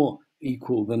more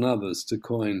equal than others, to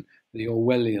coin the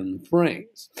Orwellian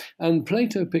phrase. And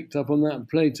Plato picked up on that.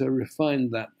 Plato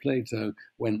refined that. Plato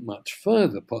went much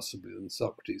further, possibly, than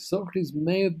Socrates. Socrates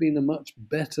may have been a much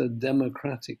better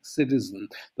democratic citizen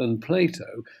than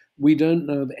Plato. We don't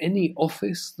know of any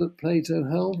office that Plato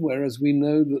held, whereas we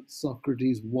know that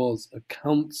Socrates was a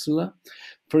counselor,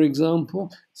 for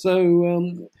example.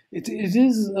 So it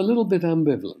is a little bit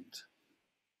ambivalent.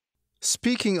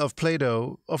 Speaking of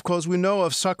Plato, of course, we know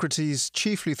of Socrates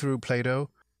chiefly through Plato,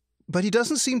 but he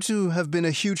doesn't seem to have been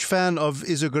a huge fan of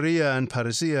isogoria and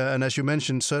parousia, and as you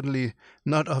mentioned, certainly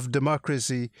not of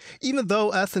democracy, even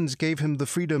though Athens gave him the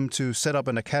freedom to set up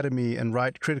an academy and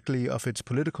write critically of its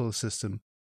political system.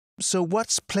 So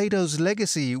what's Plato's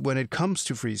legacy when it comes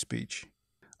to free speech?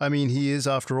 I mean, he is,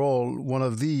 after all, one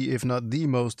of the, if not the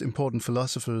most important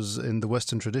philosophers in the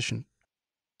Western tradition.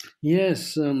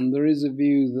 Yes, there is a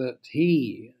view that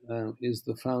he is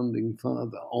the founding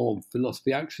father of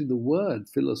philosophy. Actually, the word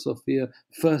philosophia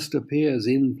first appears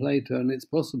in Plato, and it's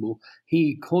possible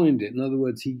he coined it. In other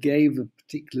words, he gave a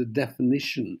particular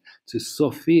definition to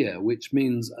sophia, which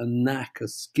means a knack, a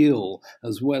skill,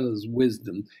 as well as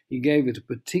wisdom. He gave it a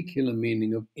particular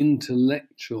meaning of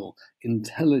intellectual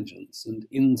intelligence and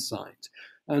insight.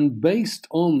 And based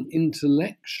on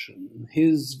intellection,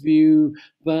 his view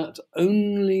that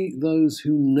only those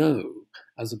who know,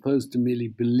 as opposed to merely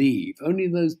believe, only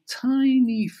those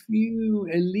tiny few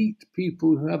elite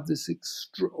people who have this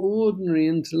extraordinary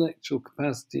intellectual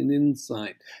capacity and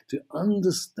insight to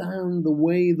understand the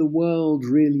way the world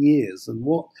really is and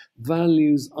what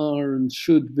values are and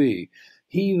should be.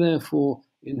 He, therefore,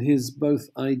 in his both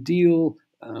ideal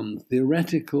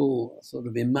theoretical sort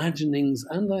of imaginings,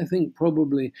 and I think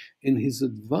probably in his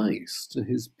advice to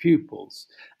his pupils,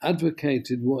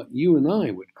 advocated what you and I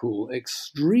would call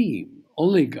extreme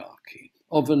oligarchy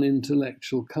of an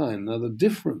intellectual kind. Now, the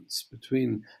difference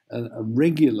between a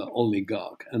regular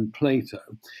oligarch and Plato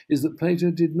is that Plato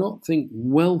did not think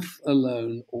wealth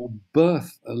alone or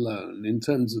birth alone, in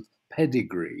terms of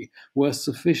pedigree, were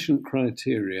sufficient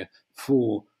criteria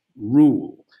for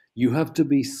rule. You have to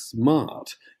be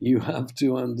smart. You have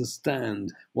to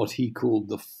understand what he called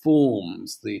the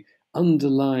forms, the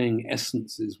underlying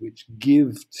essences which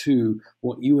give to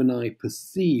what you and I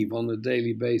perceive on a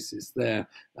daily basis their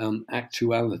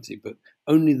actuality. But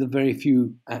only the very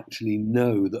few actually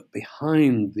know that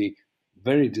behind the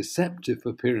very deceptive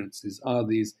appearances are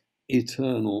these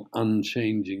eternal,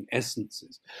 unchanging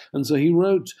essences. And so he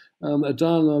wrote a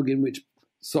dialogue in which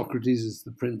Socrates is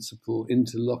the principal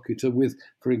interlocutor with,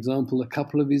 for example, a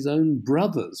couple of his own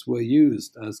brothers were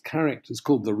used as characters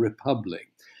called the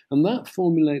Republic. And that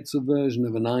formulates a version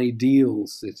of an ideal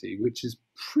city, which is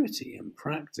pretty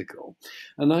impractical.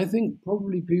 And I think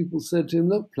probably people said to him,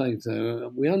 look,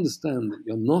 Plato, we understand that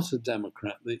you're not a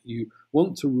democrat, that you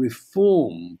want to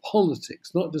reform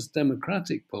politics, not just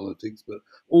democratic politics, but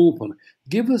all politics.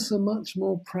 Give us a much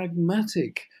more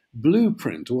pragmatic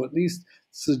blueprint, or at least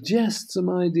suggest some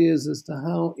ideas as to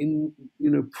how, in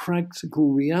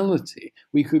practical reality,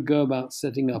 we could go about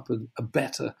setting up a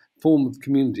better form of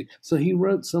community. So he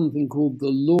wrote something called the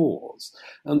Laws.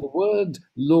 And the word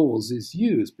laws is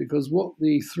used because what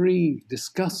the three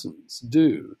discussants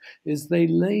do is they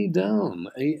lay down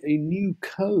a new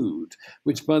code,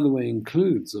 which, by the way,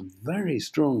 includes a very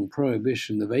strong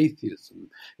prohibition of atheism.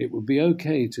 It would be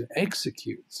okay to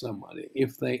execute somebody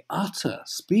if they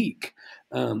speak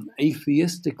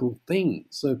atheistical things.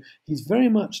 So he's very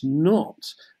much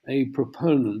not a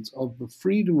proponent of the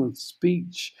freedom of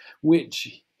speech,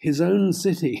 which his own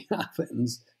city,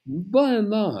 Athens, by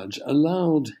and large,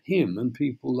 allowed him and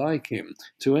people like him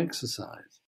to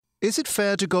exercise. Is it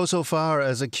fair to go so far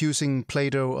as accusing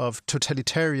Plato of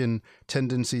totalitarian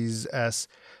tendencies, as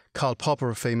Karl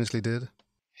Popper famously did?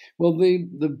 Well,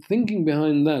 the thinking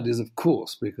behind that is, of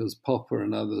course, because Popper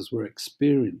and others were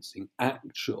experiencing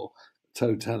actual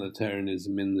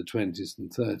totalitarianism in the 20s and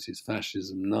 30s,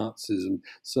 fascism, Nazism,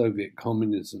 Soviet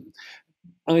communism.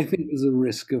 I think there's a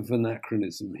risk of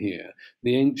anachronism here.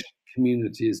 The ancient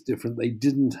community is different. They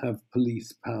didn't have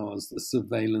police powers, the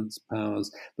surveillance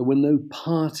powers. There were no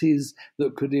parties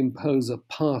that could impose a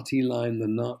party line, the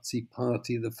Nazi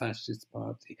party, the fascist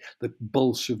party, the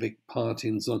Bolshevik party,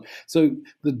 and so on. So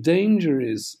the danger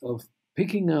is of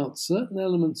picking out certain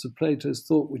elements of Plato's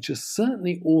thought which are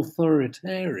certainly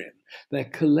authoritarian. They're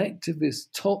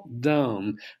collectivist,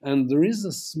 top-down, and there is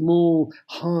a small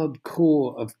hard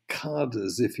core of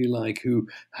cadres, if you like, who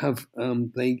have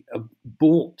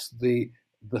bought the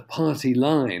party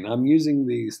line. I'm using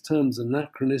these terms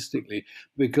anachronistically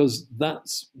because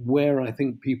that's where I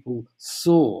think people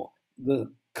saw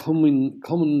the common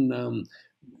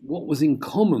what was in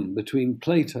common between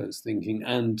Plato's thinking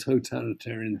and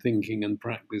totalitarian thinking and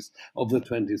practice of the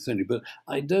 20th century. But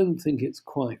I don't think it's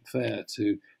quite fair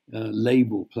to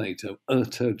label Plato a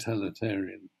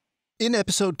totalitarian. In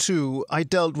episode 2, I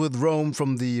dealt with Rome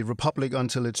from the Republic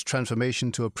until its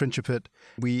transformation to a principate.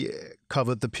 We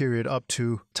covered the period up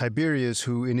to Tiberius,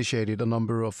 who initiated a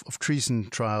number of treason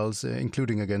trials,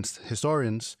 including against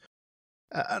historians.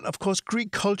 And of course,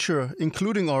 Greek culture,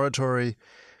 including oratory,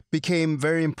 became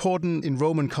very important in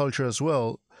Roman culture as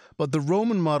well. But the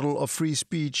Roman model of free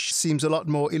speech seems a lot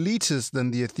more elitist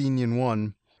than the Athenian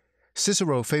one.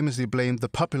 Cicero famously blamed the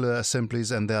popular assemblies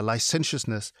and their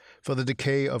licentiousness for the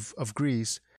decay of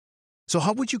Greece. So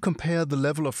how would you compare the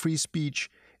level of free speech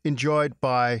enjoyed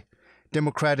by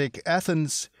democratic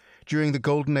Athens during the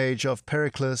golden age of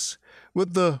Pericles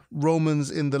with the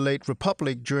Romans in the late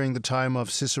Republic during the time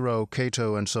of Cicero,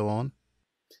 Cato, and so on?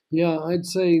 Yeah, I'd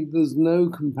say there's no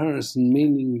comparison,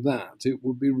 meaning that it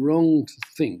would be wrong to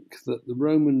think that the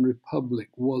Roman Republic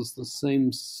was the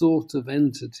same sort of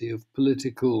entity of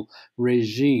political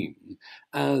regime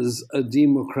as a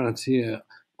democratia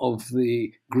of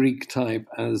the Greek type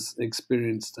as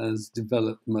experienced, as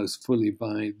developed most fully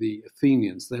by the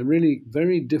Athenians. They're really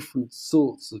very different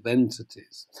sorts of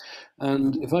entities.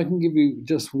 And if I can give you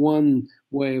just one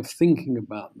way of thinking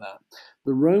about that,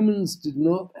 the Romans did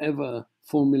not ever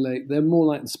formulate, they're more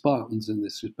like the Spartans in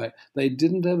this respect, they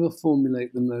didn't ever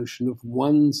formulate the notion of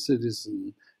one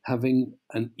citizen having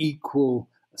an equal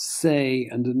say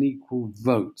and an equal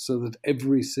vote, so that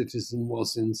every citizen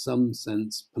was in some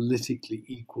sense politically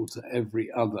equal to every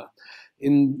other.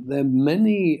 In their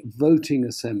many voting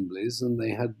assemblies, and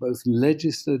they had both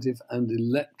legislative and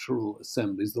electoral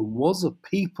assemblies, there was a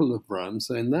people of Rome,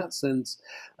 so in that sense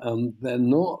they're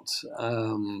not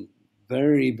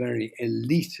very, very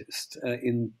elitist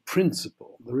in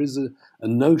principle. There is a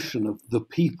notion of the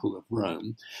people of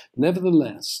Rome.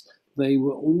 Nevertheless, they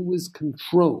were always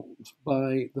controlled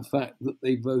by the fact that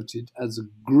they voted as a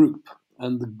group,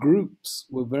 and the groups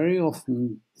were very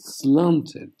often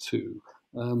slanted to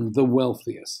the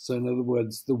wealthiest. So in other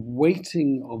words, the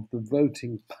weighting of the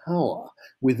voting power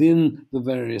within the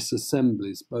various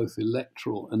assemblies, both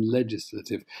electoral and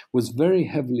legislative, was very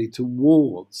heavily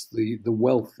towards the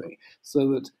wealthy, so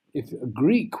that if a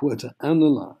Greek were to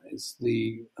analyze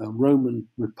the Roman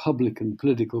Republican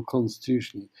political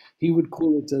constitution, he would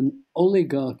call it an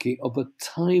oligarchy of a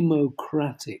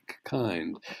timocratic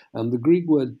kind. And the Greek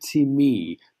word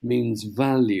timi means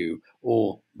value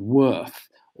or worth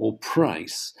or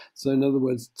price. So in other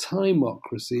words,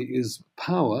 timocracy is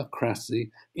power,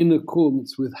 crassy, in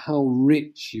accordance with how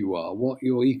rich you are, what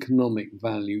your economic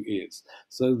value is.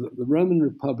 So that the Roman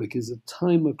Republic is a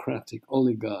timocratic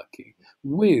oligarchy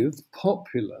with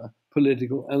popular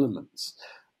political elements.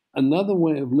 Another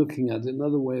way of looking at it,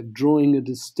 another way of drawing a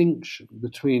distinction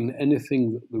between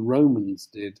anything that the Romans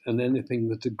did and anything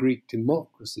that a Greek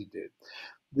democracy did.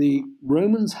 The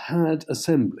Romans had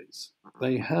assemblies.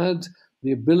 They had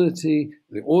the ability,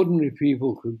 the ordinary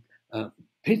people could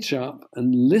pitch up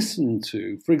and listen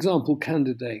to, for example,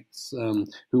 candidates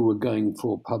who were going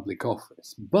for public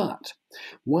office. But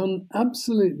one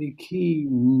absolutely key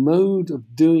mode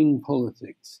of doing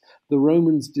politics the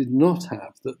Romans did not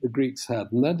have that the Greeks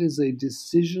had, and that is a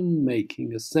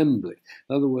decision-making assembly.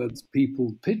 In other words,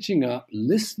 people pitching up,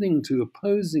 listening to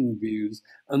opposing views,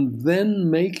 and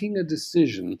then making a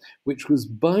decision which was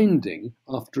binding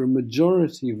after a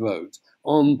majority vote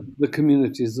on the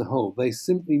community as a whole. They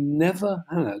simply never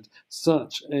had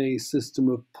such a system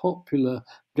of popular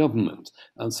government.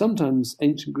 And sometimes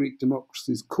ancient Greek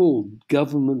democracy is called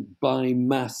government by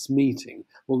mass meeting.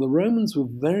 Well, the Romans were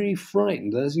very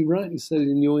frightened, as you rightly said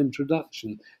in your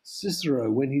introduction.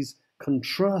 Cicero, when he's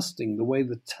contrasting the way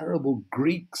the terrible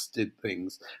Greeks did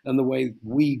things and the way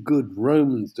we good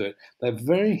Romans do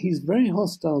it, he's very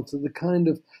hostile to the kind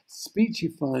of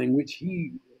speechifying which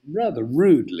he rather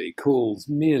rudely calls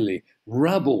merely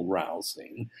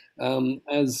rabble-rousing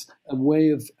as a way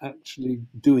of actually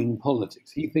doing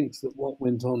politics. He thinks that what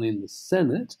went on in the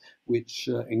Senate, which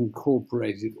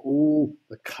incorporated all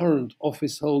the current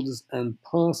office holders and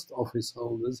past office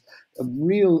holders, a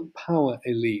real power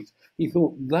elite, he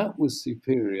thought that was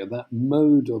superior, that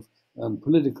mode of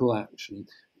political action,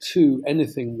 to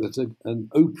anything that an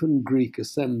open Greek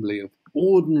assembly of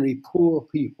ordinary poor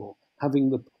people having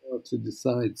the power to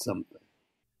decide something.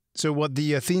 So what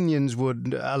the Athenians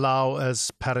would allow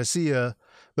as parousia,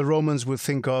 the Romans would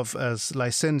think of as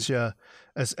licentia,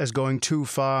 as going too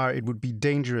far. It would be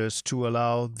dangerous to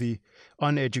allow the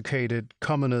uneducated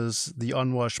commoners, the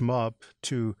unwashed mob,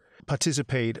 to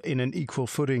participate in an equal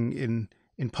footing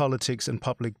in politics and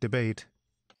public debate.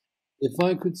 If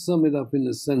I could sum it up in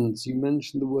a sentence, you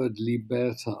mentioned the word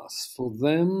libertas. For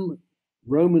them,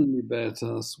 Roman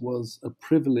libertas was a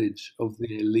privilege of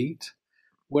the elite,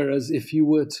 whereas if you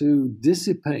were to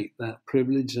dissipate that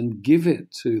privilege and give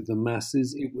it to the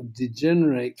masses, it would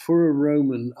degenerate for a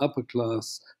Roman upper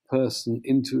class person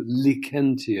into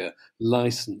licentia,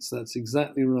 license. That's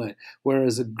exactly right.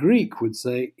 Whereas a Greek would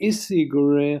say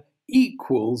isigouria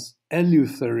equals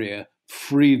eleutheria,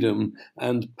 freedom,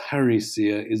 and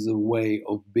parousia is a way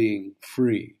of being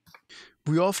free.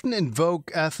 We often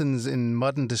invoke Athens in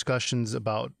modern discussions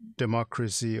about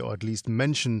democracy, or at least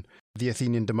mention the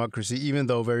Athenian democracy, even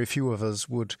though very few of us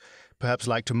would perhaps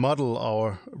like to model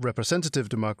our representative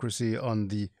democracy on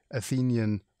the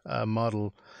Athenian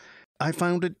model. I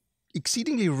found it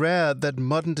exceedingly rare that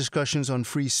modern discussions on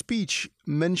free speech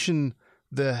mention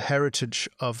the heritage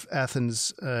of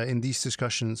Athens in these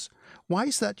discussions. Why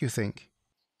is that, you think?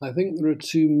 I think there are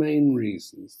two main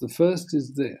reasons. The first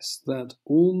is this, that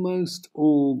almost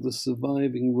all the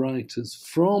surviving writers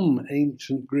from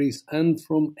ancient Greece and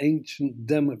from ancient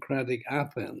democratic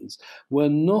Athens were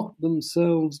not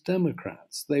themselves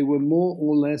democrats. They were more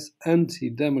or less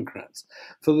anti-democrats,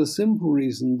 for the simple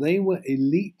reason they were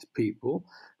elite people.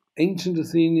 Ancient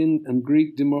Athenian and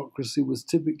Greek democracy was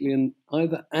typically an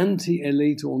either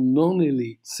anti-elite or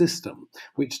non-elite system,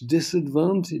 which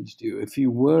disadvantaged you if you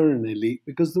were an elite,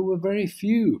 because there were very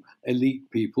few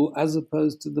elite people as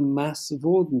opposed to the mass of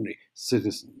ordinary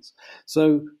citizens.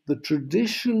 So the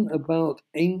tradition about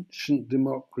ancient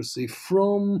democracy,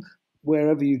 from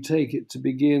wherever you take it to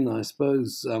begin, I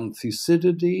suppose,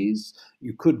 Thucydides,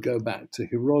 you could go back to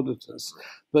Herodotus,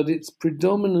 but it's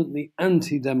predominantly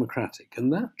anti-democratic.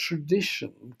 And that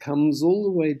tradition comes all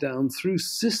the way down through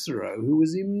Cicero, who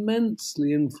was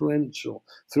immensely influential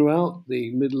throughout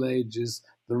the Middle Ages,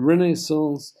 the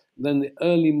Renaissance, then the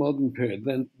early modern period.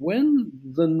 Then when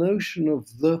the notion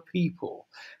of the people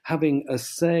having a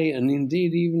say, and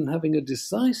indeed even having a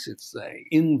decisive say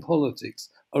in politics,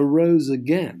 arose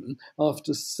again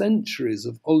after centuries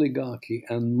of oligarchy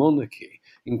and monarchy,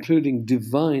 including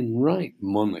divine right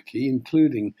monarchy,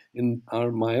 including in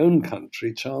my own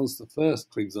country, Charles I,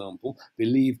 for example,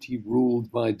 believed he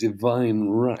ruled by divine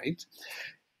right.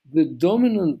 The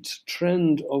dominant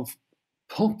trend of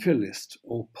populist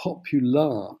or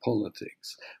popular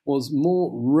politics was more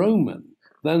Roman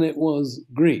than it was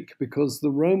Greek, because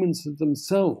the Romans had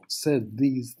themselves said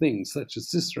these things, such as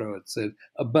Cicero had said,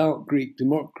 about Greek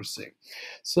democracy.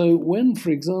 So when, for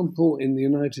example, in the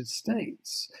United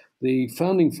States, the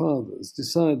Founding Fathers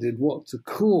decided what to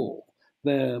call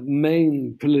their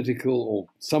main political, or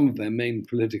some of their main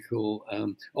political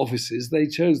offices, they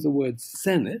chose the word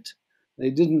Senate. They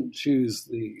didn't choose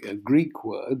the Greek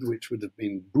word, which would have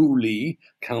been bouli,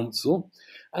 council,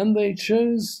 and they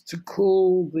chose to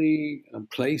call the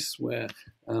place where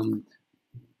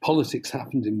politics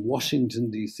happened in Washington,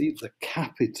 D.C., the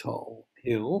Capitol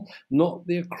Hill, not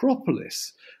the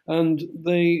Acropolis. And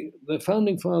the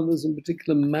Founding Fathers, in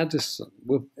particular Madison,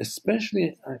 were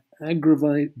especially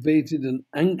aggravated and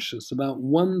anxious about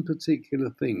one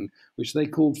particular thing, which they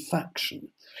called faction.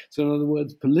 So in other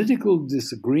words, political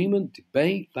disagreement,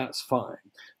 debate, that's fine.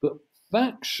 But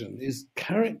faction is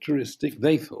characteristic,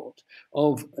 they thought,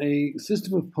 of a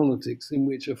system of politics in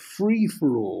which a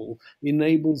free-for-all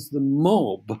enables the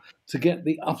mob to get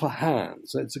the upper hand.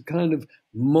 So it's a kind of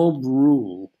mob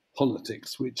rule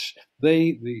politics, which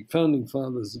the Founding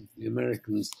Fathers of the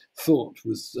Americans, thought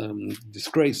was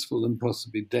disgraceful and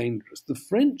possibly dangerous. The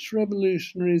French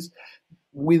revolutionaries,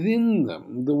 within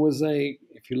them, there was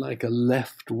if you like, a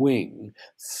left wing,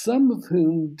 some of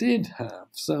whom did have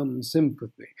some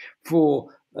sympathy for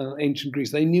ancient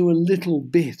Greece. They knew a little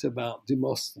bit about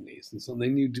Demosthenes, and so they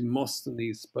knew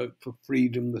Demosthenes spoke for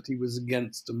freedom, that he was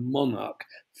against a monarch,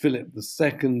 Philip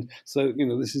II. So,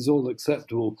 this is all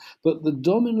acceptable. But the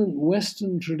dominant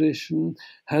Western tradition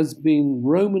has been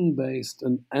Roman-based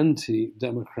and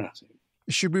anti-democratic.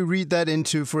 Should we read that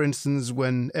into, for instance,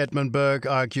 when Edmund Burke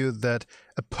argued that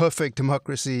a perfect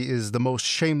democracy is the most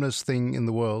shameless thing in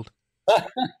the world?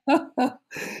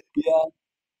 Yeah.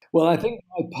 Well, I think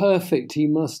by perfect he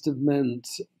must have meant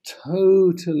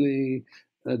totally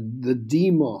the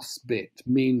demos bit,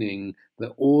 meaning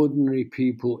the ordinary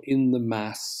people in the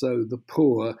mass, so the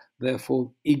poor,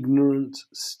 therefore ignorant,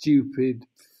 stupid,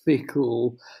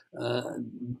 fickle,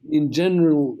 in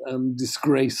general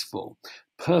disgraceful.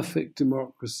 Perfect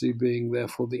democracy being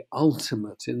therefore the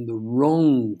ultimate in the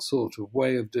wrong sort of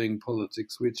way of doing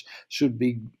politics, which should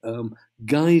be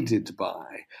guided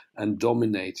by and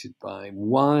dominated by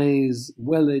wise,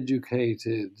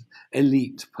 well-educated,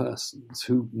 elite persons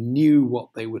who knew what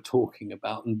they were talking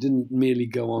about and didn't merely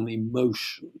go on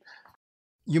emotion.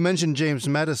 You mentioned James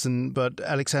Madison, but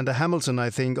Alexander Hamilton, I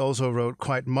think, also wrote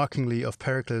quite mockingly of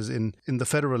Pericles in the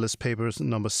Federalist Papers,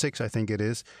 number 6, I think it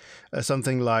is.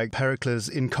 Something like Pericles,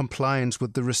 in compliance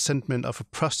with the resentment of a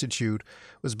prostitute,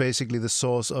 was basically the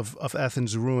source of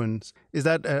Athens' ruins. Is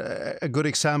that a good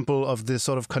example of this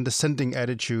sort of condescending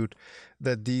attitude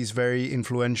that these very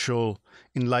influential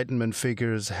Enlightenment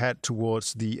figures had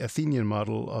towards the Athenian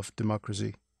model of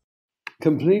democracy?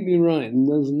 Completely right. And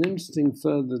there's an interesting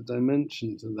further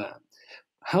dimension to that.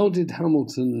 How did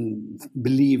Hamilton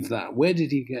believe that? Where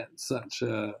did he get such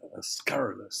a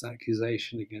scurrilous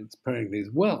accusation against Pericles?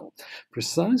 Well,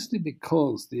 precisely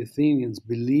because the Athenians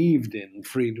believed in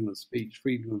freedom of speech,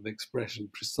 freedom of expression,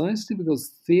 precisely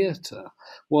because theatre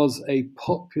was a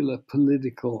popular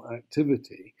political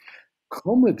activity.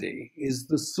 Comedy is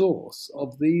the source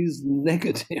of these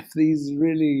negative, these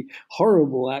really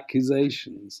horrible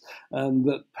accusations,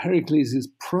 that Pericles'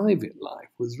 private life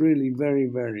was really very,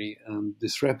 very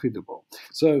disreputable.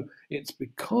 So it's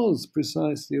because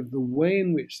precisely of the way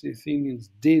in which the Athenians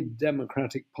did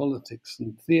democratic politics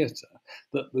and theatre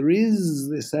that there is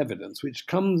this evidence which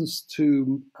comes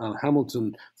to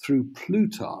Hamilton through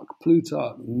Plutarch.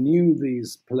 Plutarch knew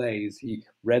these plays, he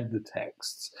read the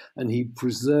texts, and he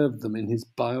preserved them in his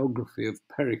biography of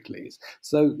Pericles.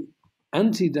 So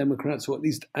anti-democrats, or at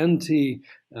least anti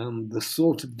the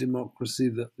sort of democracy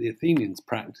that the Athenians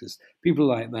practiced, people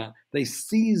like that, they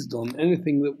seized on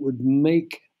anything that would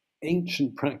make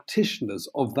ancient practitioners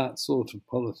of that sort of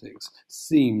politics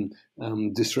seem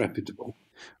disreputable.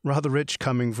 Rather rich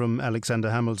coming from Alexander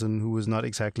Hamilton, who was not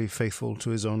exactly faithful to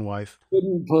his own wife.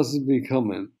 Couldn't possibly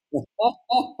comment.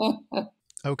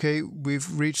 Okay,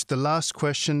 we've reached the last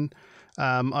question.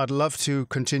 I'd love to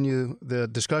continue the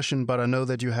discussion, but I know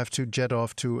that you have to jet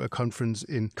off to a conference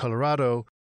in Colorado.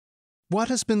 What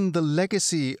has been the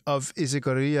legacy of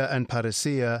Isegoria and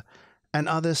Parousia, and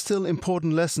are there still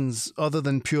important lessons other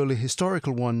than purely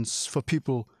historical ones for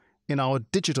people in our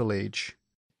digital age?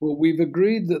 Well, we've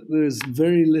agreed that there's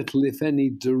very little, if any,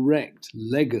 direct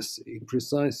legacy,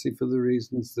 precisely for the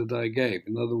reasons that I gave.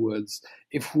 In other words,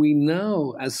 if we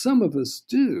now, as some of us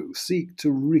do, seek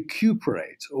to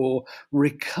recuperate or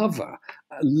recover,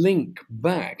 a link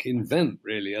back, invent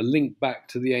really, a link back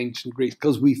to the ancient Greeks,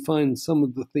 because we find some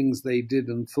of the things they did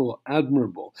and thought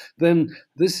admirable, then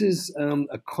this is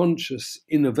a conscious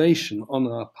innovation on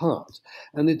our part.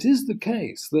 And it is the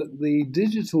case that the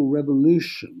digital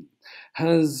revolution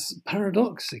has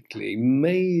paradoxically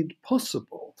made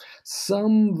possible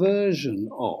some version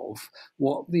of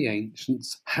what the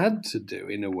ancients had to do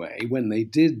in a way when they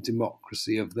did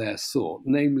democracy of their sort,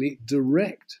 namely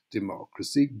direct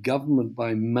democracy, government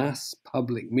by mass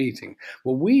public meeting.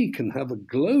 Well, we can have a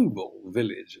global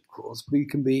village, of course. We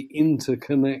can be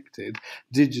interconnected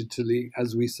digitally,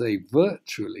 as we say,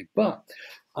 virtually. But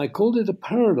I called it a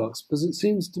paradox because it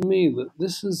seems to me that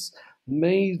this has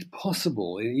made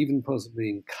possible, even possibly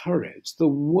encouraged, the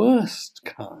worst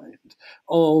kind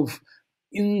of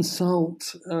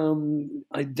insult,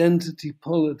 identity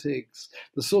politics,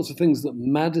 the sorts of things that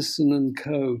Madison and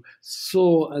co.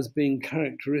 saw as being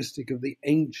characteristic of the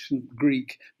ancient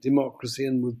Greek democracy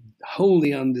and were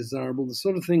wholly undesirable, the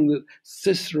sort of thing that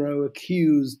Cicero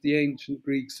accused the ancient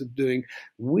Greeks of doing.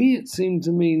 We, it seemed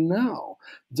to me now,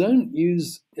 don't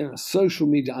use social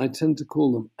media, I tend to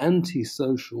call them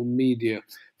anti-social media,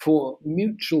 for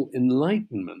mutual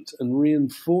enlightenment and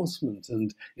reinforcement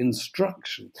and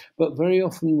instruction. But very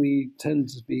often we tend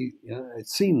to be, it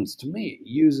seems to me,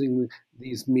 using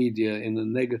these media in a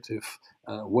negative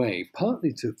way,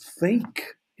 partly to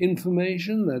fake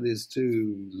information, that is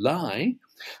to lie,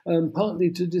 and partly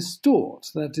to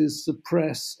distort, that is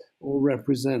suppress or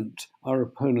represent our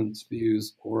opponent's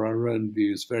views or our own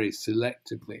views very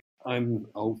selectively. I'm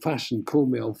old-fashioned, call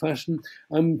me old-fashioned.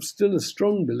 I'm still a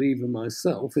strong believer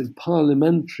myself in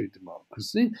parliamentary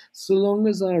democracy, so long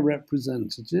as our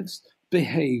representatives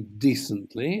behave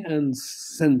decently and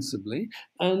sensibly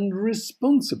and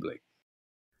responsibly.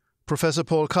 Professor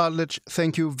Paul Cartledge,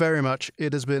 thank you very much.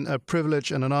 It has been a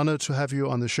privilege and an honor to have you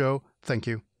on the show. Thank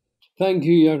you. Thank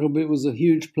you, Jakob. It was a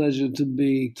huge pleasure to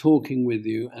be talking with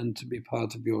you and to be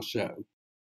part of your show.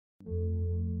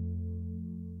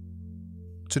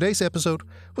 Today's episode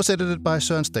was edited by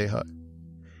Søren Stahøj.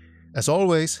 As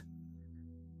always,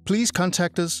 please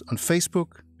contact us on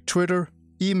Facebook, Twitter,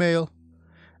 email,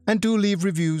 and do leave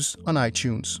reviews on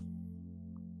iTunes.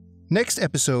 Next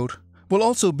episode will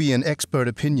also be an expert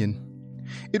opinion.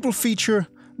 It will feature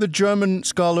the German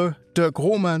scholar Dirk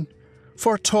Roman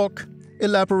for a talk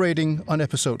elaborating on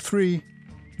episode 3,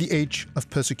 The Age of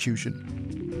Persecution.